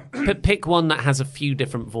 pick one that has a few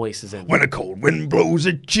different voices in it. When a cold wind blows,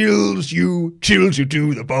 it chills you to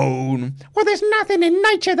the bone. Well, there's nothing in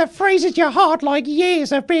nature that freezes your heart like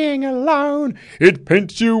years of being alone. It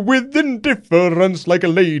paints you with indifference like a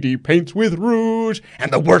lady paints with rouge.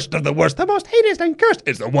 And the worst of the worst, the most hated and cursed,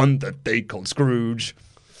 is the one that they call Scrooge.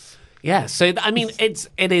 Yeah, so, I mean, it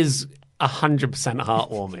is 100%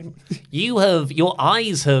 heartwarming. Your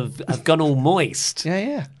eyes have gone all moist.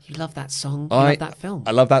 Yeah. You love that song. You love that film.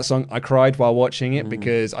 I love that song. I cried while watching it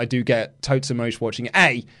because I do get totes emotion watching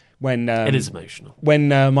it. When it is emotional. When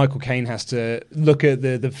Michael Caine has to look at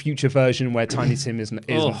the future version where Tiny Tim isn't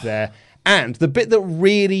there. And the bit that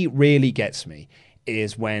really, really gets me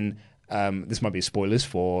is when, this might be spoilers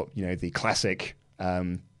for, the classic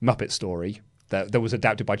Muppet story that was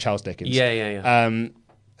adapted by Charles Dickens.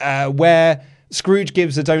 Yeah. Where Scrooge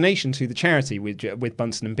gives a donation to the charity with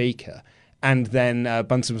Bunsen and Beaker. And then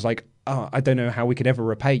Bunsen was like, I don't know how we could ever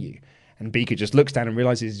repay you. And Beaker just looks down and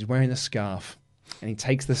realizes he's wearing a scarf. And he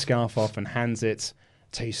takes the scarf off and hands it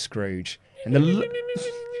to Scrooge. And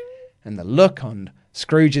the look on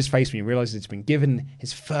Scrooge's face when he realizes it's been given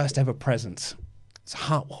his first ever present. It's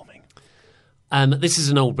heartwarming. This is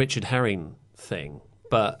an old Richard Herring thing.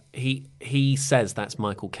 But he says that's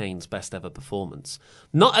Michael Caine's best ever performance.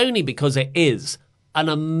 Not only because it is an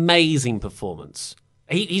amazing performance.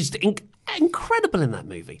 He's incredible in that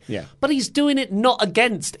movie. Yeah. But he's doing it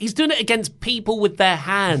against people with their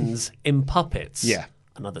hands in puppets. Yeah.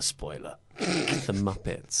 another spoiler. The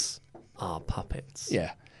Muppets are puppets.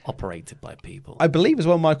 Yeah. Operated by people. I believe as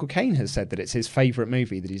well Michael Caine has said that it's his favourite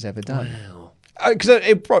movie that he's ever done. Wow. Because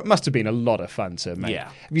it must have been a lot of fun to make. Yeah.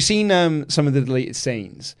 Have you seen some of the deleted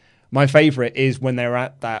scenes? My favourite is when they're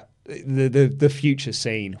at that the future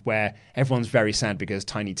scene where everyone's very sad because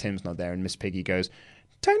Tiny Tim's not there, and Miss Piggy goes,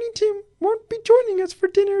 "Tiny Tim won't be joining us for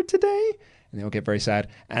dinner today," and they all get very sad.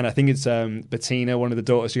 And I think it's Bettina, one of the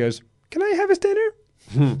daughters, she goes, "Can I have his dinner?"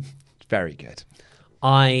 It's very good.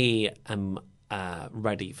 I am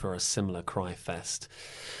ready for a similar cry fest.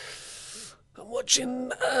 I'm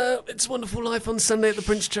watching It's a Wonderful Life on Sunday at the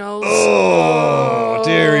Prince Charles. Oh,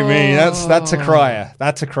 dearie me. That's a crier.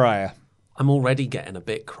 That's a crier. I'm already getting a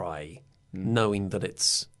bit cry knowing that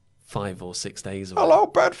it's 5 or 6 days away. Hello,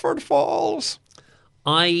 Bedford Falls.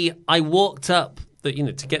 I walked up, to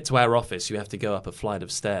get to our office, you have to go up a flight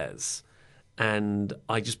of stairs. And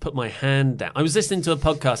I just put my hand down. I was listening to a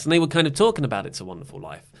podcast and they were kind of talking about It's a Wonderful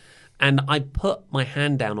Life. And I put my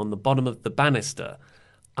hand down on the bottom of the banister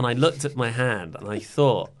and I looked at my hand and I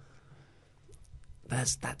thought,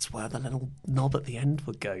 that's where the little knob at the end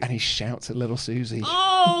would go. And he shouts at little Susie.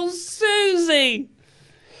 Oh, Susie!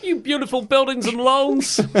 You beautiful buildings and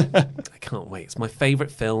lawns. I can't wait. It's my favourite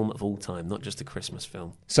film of all time, not just a Christmas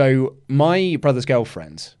film. So my brother's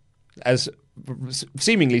girlfriend, as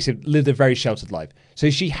seemingly lived a very sheltered life. So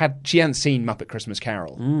she hadn't seen Muppet Christmas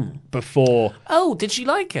Carol before. Oh, did she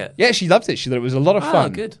like it? Yeah, she loved it. She thought it was a lot of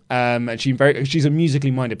fun. Good. And she's a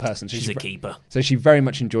musically minded person. So she's a keeper. So she very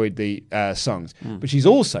much enjoyed the songs. But she's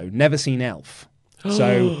also never seen Elf.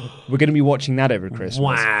 So we're going to be watching that over Christmas.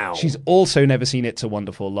 Wow. She's also never seen It's a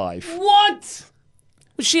Wonderful Life. What?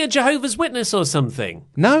 Was she a Jehovah's Witness or something?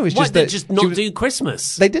 No, it's just they that just not do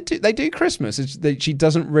Christmas. They do Christmas. It's that she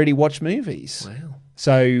doesn't really watch movies. Wow.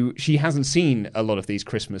 So she hasn't seen a lot of these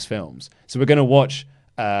Christmas films. So we're going to watch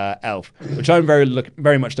Elf, which I'm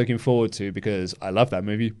very much looking forward to because I love that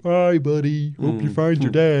movie. Bye, buddy. Hope you find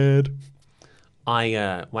your dad.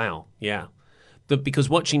 Wow, yeah. Because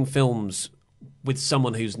watching films with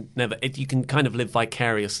someone who's never, you can kind of live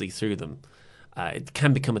vicariously through them. It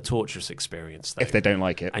can become a torturous experience, though. If they don't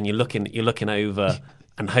like it. And you're looking over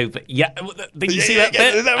and hoping, did you see that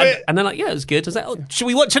bit? And they're like, yeah, it was good. I was like, oh, should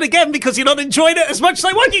we watch it again because you're not enjoying it as much as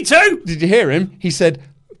I want you to? Did you hear him? He said,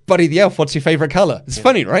 "Buddy the Elf, what's your favourite colour?" It's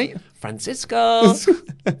funny, right? Francisco.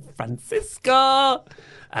 Francisco.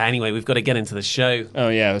 Anyway, we've got to get into the show. Oh,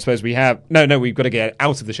 yeah, I suppose we have. No, we've got to get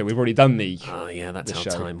out of the show. We've already done the Oh, yeah, that's how show.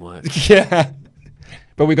 time works. Yeah.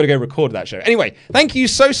 But we've got to go record that show. Anyway, thank you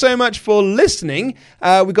so much for listening.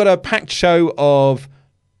 We've got a packed show of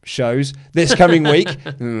shows this coming week.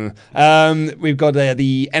 We've got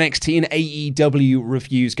the NXT and AEW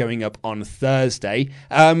reviews going up on Thursday.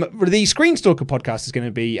 The Screenstalker podcast is going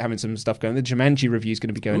to be having some stuff going. The Jumanji review is going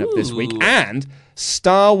to be going up this week. And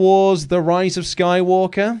Star Wars The Rise of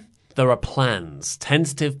Skywalker. There are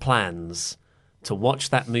tentative plans, to watch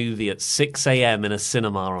that movie at 6 a.m. in a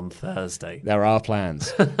cinema on Thursday. There are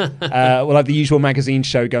plans. We'll have the usual magazine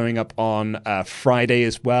show going up on Friday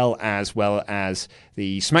as well as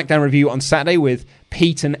the SmackDown review on Saturday with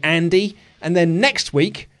Pete and Andy. And then next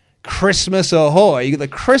week, Christmas Ahoy. The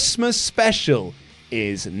Christmas special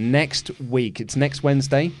is next week. It's next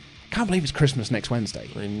Wednesday. Can't believe it's Christmas next Wednesday.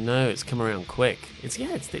 I know, it's come around quick. It's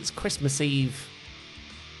Christmas Eve.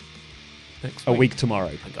 A week tomorrow.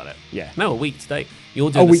 I got it. Yeah. No, a week today. You're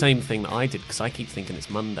doing the same thing that I did because I keep thinking it's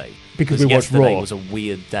Monday. Because we watched Raw. Yesterday was a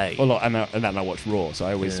weird day. Well, and then I watched Raw, so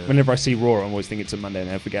I always, whenever I see Raw, I'm always thinking it's a Monday, and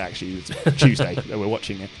I forget actually it's Tuesday that we're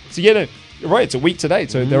watching it. So you're right, it's a week today.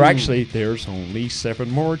 So there's only 7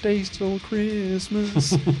 more days till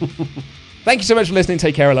Christmas. Thank you so much for listening.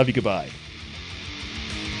 Take care. I love you. Goodbye.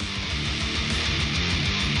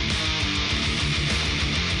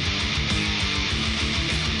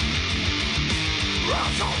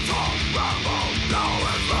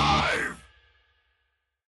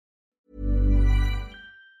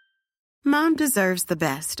 Mom deserves the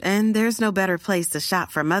best, and there's no better place to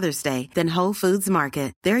shop for Mother's Day than Whole Foods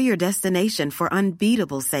Market. They're your destination for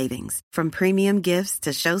unbeatable savings, from premium gifts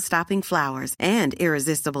to show-stopping flowers and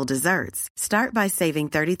irresistible desserts. Start by saving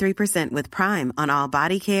 33% with Prime on all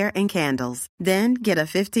body care and candles. Then get a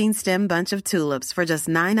 15-stem bunch of tulips for just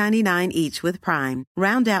 $9.99 each with Prime.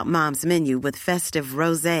 Round out Mom's menu with festive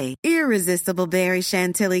rosé, irresistible berry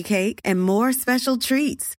chantilly cake, and more special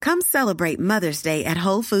treats. Come celebrate Mother's Day at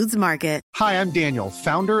Whole Foods Market. Market. Hi, I'm Daniel,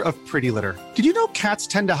 founder of Pretty Litter. Did you know cats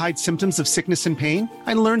tend to hide symptoms of sickness and pain?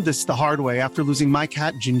 I learned this the hard way after losing my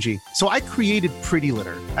cat, Gingy. So I created Pretty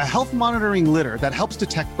Litter, a health monitoring litter that helps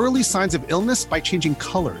detect early signs of illness by changing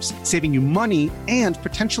colors, saving you money and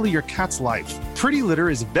potentially your cat's life. Pretty Litter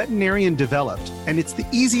is veterinarian developed, and it's the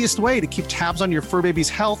easiest way to keep tabs on your fur baby's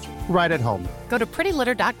health right at home. Go to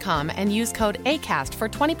prettylitter.com and use code ACAST for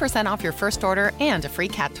 20% off your first order and a free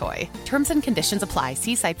cat toy. Terms and conditions apply.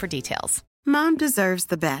 See site for details. Mom deserves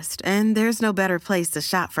the best, and there's no better place to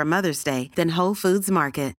shop for Mother's Day than Whole Foods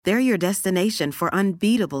Market. They're your destination for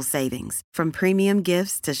unbeatable savings, from premium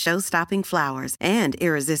gifts to show-stopping flowers and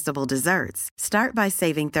irresistible desserts. Start by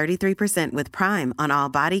saving 33% with Prime on all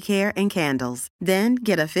body care and candles. Then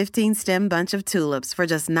get a 15-stem bunch of tulips for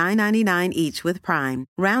just $9.99 each with Prime.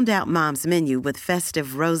 Round out Mom's menu with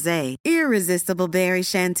festive rosé, irresistible berry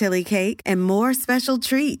chantilly cake, and more special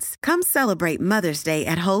treats. Come celebrate Mother's Day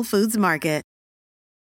at Whole Foods Market.